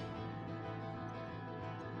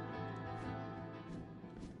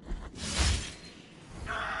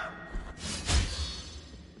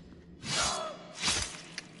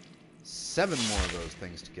 Seven more of those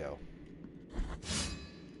things to go.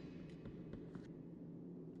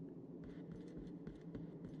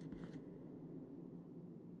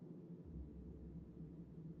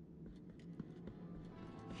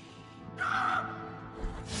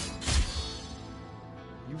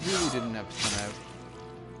 You really didn't have to come out.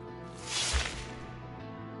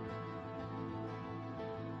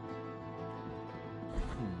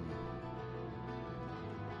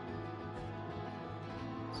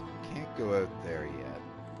 So can't go out there yet.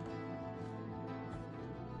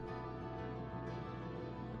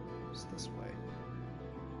 Just this way.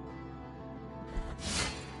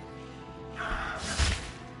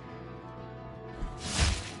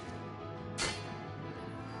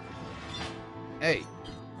 Hey!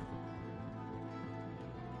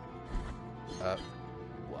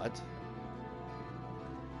 What?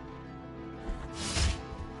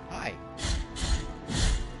 Hi!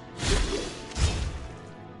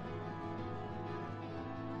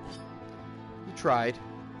 You tried.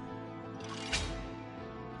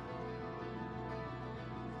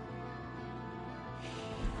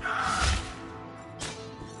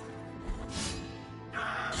 I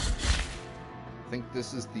think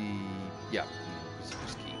this is the... yeah,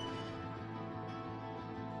 Inquisitor's key.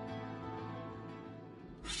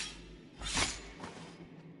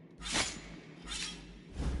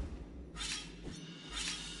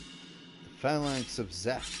 The phalanx of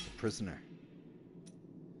Zeth, the prisoner.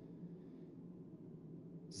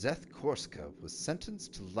 Zeth Korskov was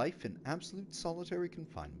sentenced to life in absolute solitary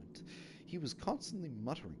confinement. He was constantly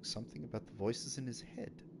muttering something about the voices in his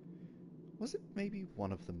head. Was it maybe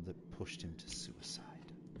one of them that pushed him to suicide?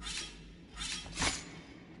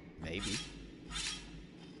 Maybe.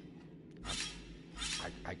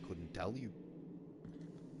 I couldn't tell you.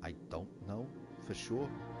 I don't know for sure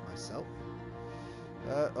myself.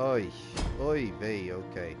 Oi vey,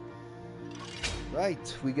 okay.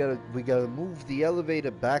 Right, we gotta move the elevator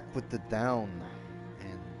back with the down,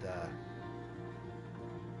 and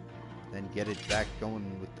then get it back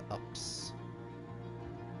going with the ups.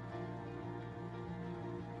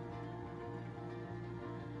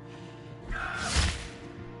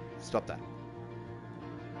 Stop that.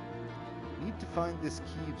 Need to find this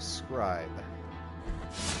key of scribe.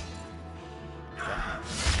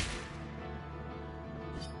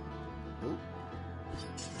 Oh.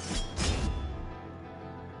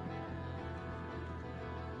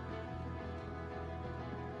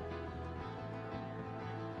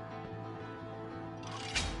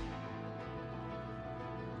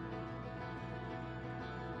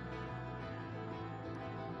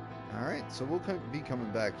 Alright, so we'll be coming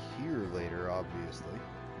back here later, obviously.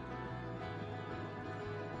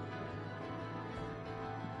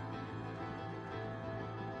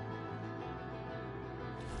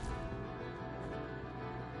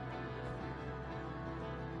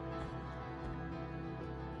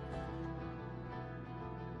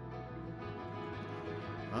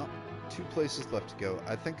 Well, 2 places left to go.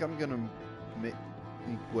 I think I'm gonna make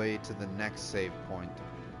way to the next save point.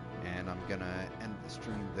 And I'm gonna end the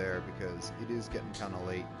stream there because it is getting kind of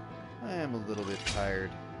late. I am a little bit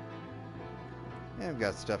tired. And I've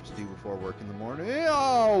got stuff to do before work in the morning.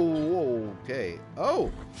 Oh, okay.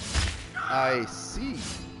 Oh, I see.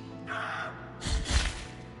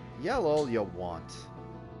 Yell all you want.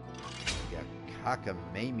 You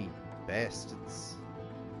cockamamie bastards.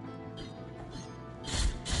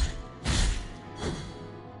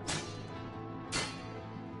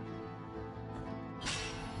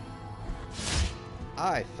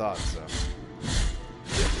 I thought so.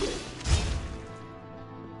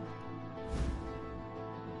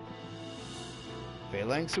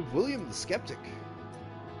 Phalanx of William the Skeptic.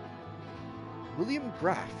 William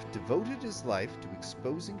Graff devoted his life to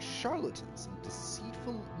exposing charlatans and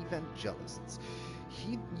deceitful evangelists.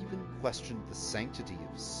 He even questioned the sanctity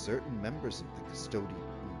of certain members of the custodian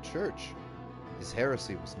church. His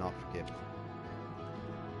heresy was not forgiven.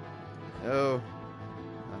 Oh,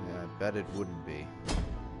 I bet it wouldn't be.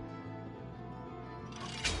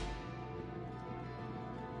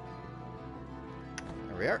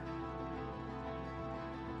 There we are.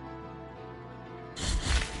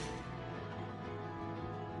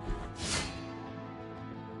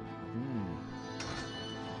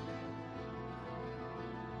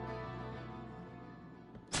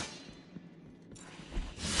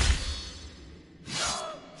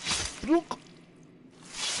 Look.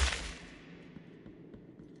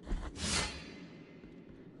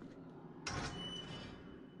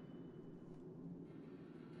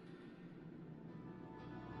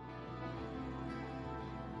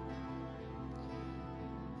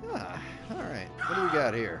 Alright. What do we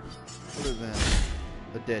got here? Other than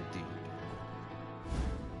a dead dude.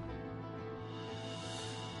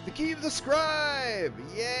 The Key of the Scribe!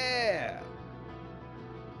 Yeah!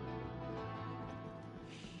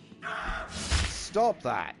 Stop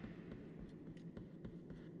that!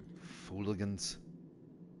 Fooligans.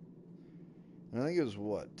 I think it was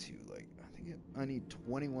what, I need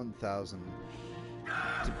 21,000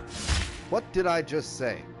 to... What did I just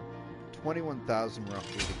say? 21,000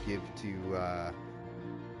 roughly to give to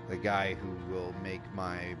the guy who will make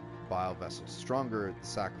my bile vessel stronger at the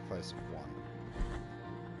sacrifice of one.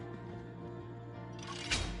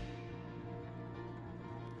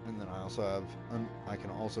 And then I also have, I can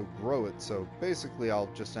also grow it, so basically I'll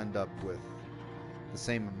just end up with the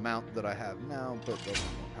same amount that I have now, but they'll be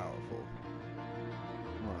more powerful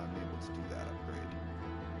when I'm able to do that upgrade.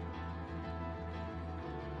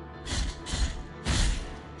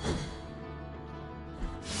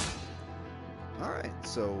 Alright,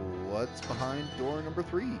 so what's behind door number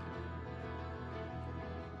 3?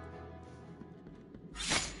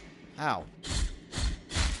 Ow.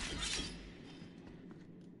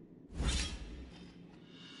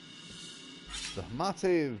 The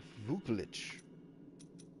Hamate Vukulich.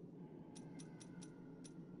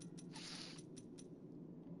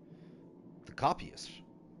 The Copyist.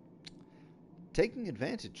 Taking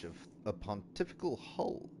advantage of a pontifical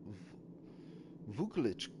hull,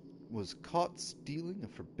 Vukulich was caught stealing a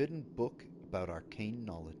forbidden book about arcane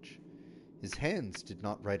knowledge. His hands did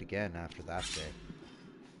not write again after that day.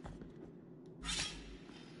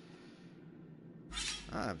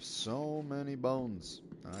 I have so many bones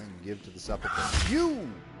I can give to the sepulchre. You!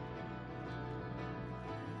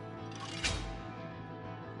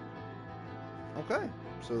 Okay,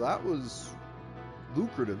 so that was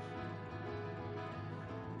lucrative.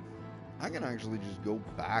 I can actually just go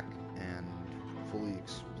back and fully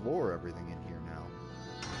explore everything in here now.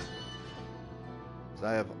 Because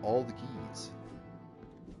I have all the keys.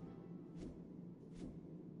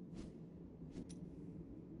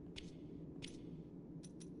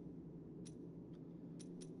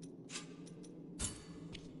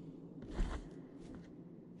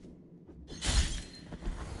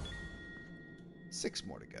 Six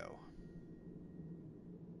more to go.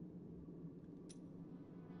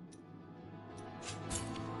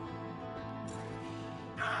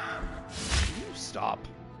 Can you stop?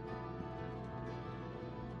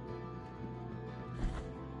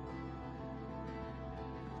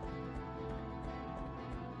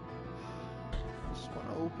 I just want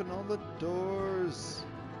to open all the doors.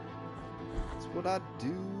 That's what I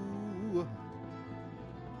do.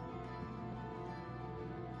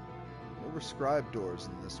 Scribe doors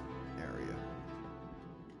in this area.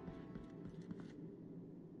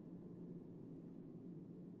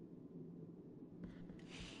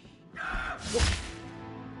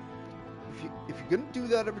 If you're gonna do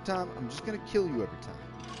that every time, I'm just gonna kill you every time.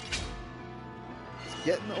 It's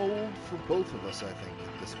getting old for both of us, I think,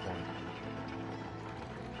 at this point.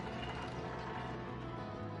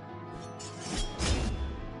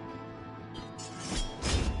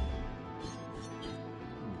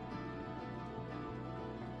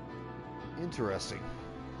 Interesting.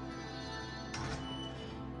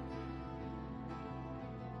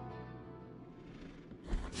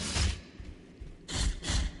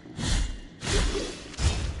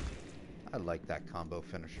 I like that combo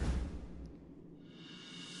finisher.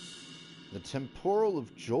 The Temporal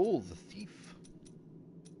of Joel the Thief.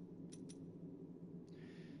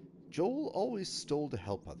 Joel always stole to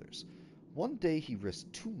help others. One day he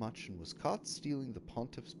risked too much and was caught stealing the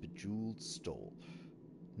pontiff's bejeweled stole.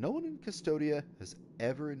 No one in Custodia has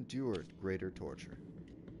ever endured greater torture.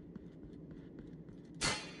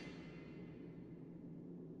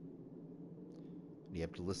 be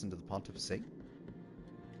able to listen to the pontiff sing.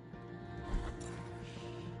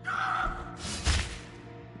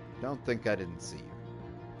 Don't think I didn't see you.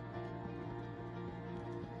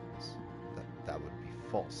 That would be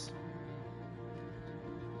false.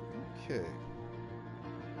 Okay.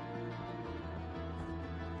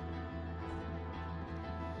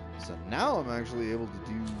 So now I'm actually able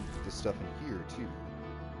to do the stuff in here too.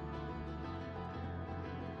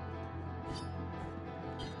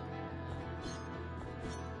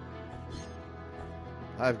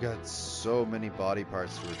 I've got so many body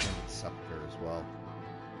parts to return to the sepulchre as well,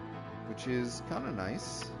 which is kind of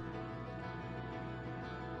nice.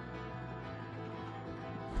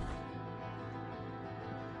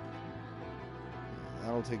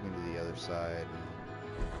 That'll take me to the other side.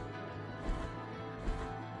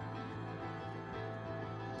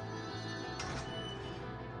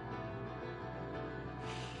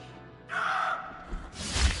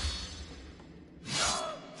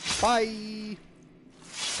 Bye!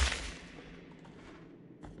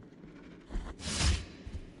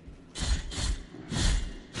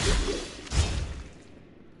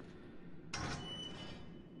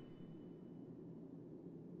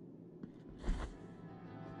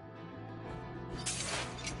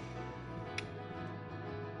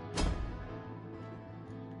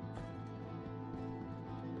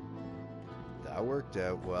 That worked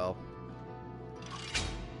out well.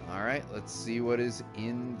 Alright, let's see what is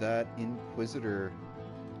in that Inquisitor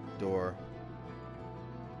door.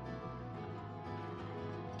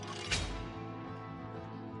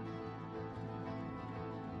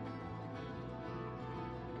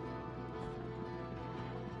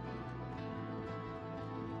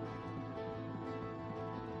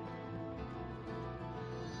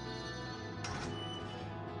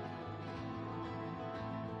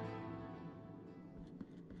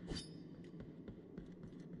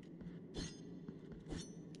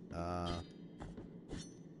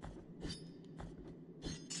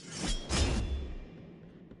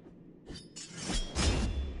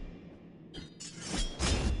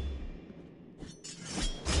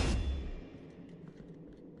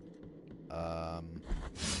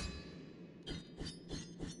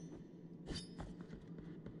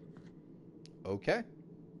 Okay.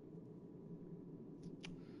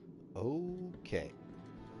 Okay.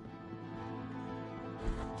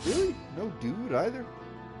 Really? No dude either?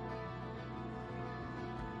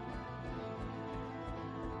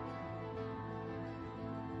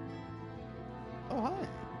 Oh, hi.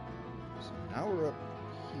 So now we're up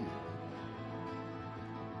here.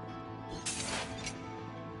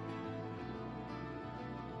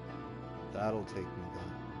 That'll take me down.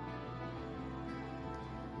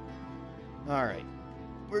 Alright.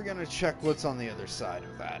 We're gonna check what's on the other side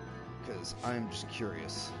of that, because I'm just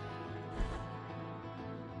curious.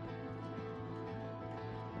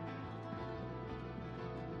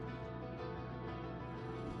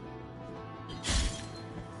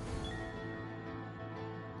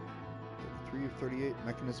 Three of 38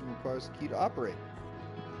 mechanism requires a key to operate.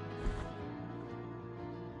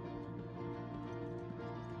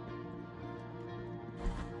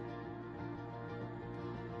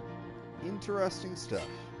 Interesting stuff.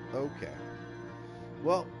 Okay.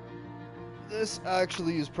 Well, this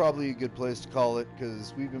actually is probably a good place to call it,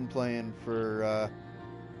 because we've been playing for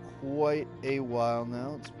quite a while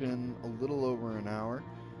now. It's been a little over an hour,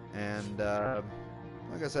 and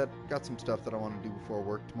like I said, got some stuff that I want to do before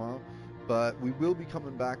work tomorrow. But we will be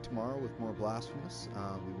coming back tomorrow with more Blasphemous.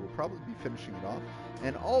 We will probably be finishing it off.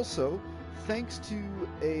 And also, thanks to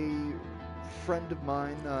a friend of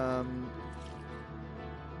mine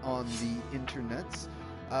on the internets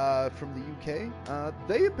from the UK,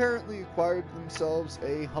 they apparently acquired themselves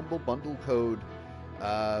a Humble Bundle code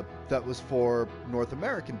that was for North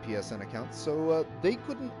American PSN accounts, so they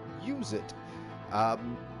couldn't use it.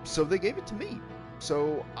 So they gave it to me.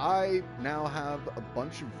 So I now have a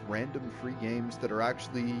bunch of random free games that are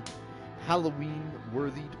actually Halloween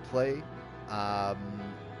worthy to play.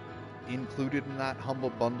 Included in that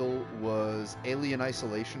Humble Bundle was Alien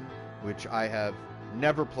Isolation, which I have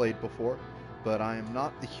never played before, but I am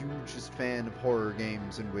not the hugest fan of horror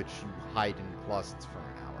games in which you hide in closets for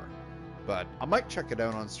an hour. But I might check it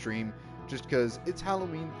out on stream, just because it's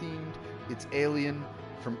Halloween themed, it's Alien.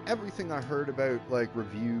 From everything I heard about, like,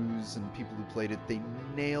 reviews and people who played it, they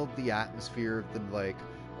nailed the atmosphere of the, like,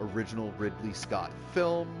 original Ridley Scott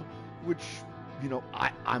film, which, you know,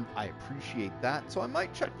 I appreciate that, so I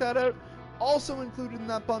might check that out. Also included in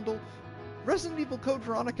that bundle, Resident Evil Code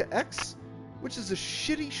Veronica X, which is a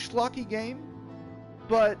shitty, schlocky game,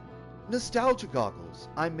 but nostalgia goggles.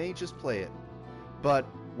 I may just play it. But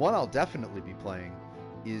one I'll definitely be playing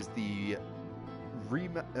is the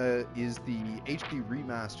is the HD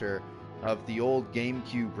remaster of the old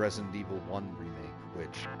GameCube Resident Evil 1 remake,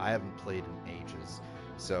 which I haven't played in ages.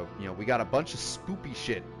 So, you know, we got a bunch of spoopy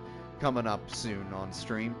shit coming up soon on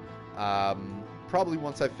stream. Probably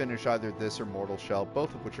once I finish either this or Mortal Shell,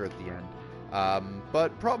 both of which are at the end.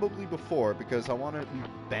 But probably before, because I want to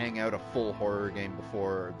bang out a full horror game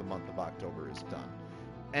before the month of October is done.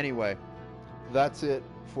 Anyway, that's it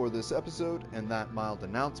for this episode and that mild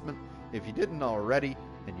announcement. If you didn't already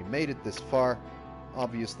and you made it this far,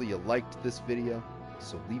 obviously you liked this video,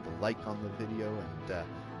 so leave a like on the video, and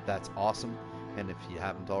that's awesome. And if you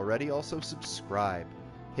haven't already, also subscribe.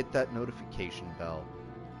 Hit that notification bell.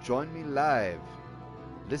 Join me live.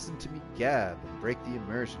 Listen to me gab and break the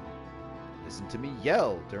immersion. Listen to me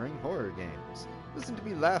yell during horror games. Listen to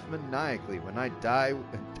me laugh maniacally when I die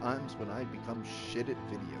and times when I become shit at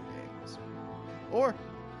video games. Or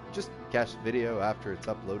just catch the video after it's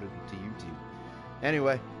uploaded to YouTube.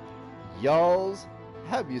 Anyway, y'alls,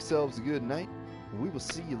 have yourselves a good night, and we will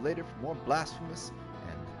see you later for more Blasphemous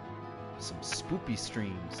and some spoopy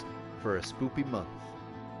streams for a spoopy month.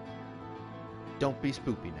 Don't be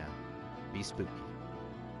spoopy now. Be spooky.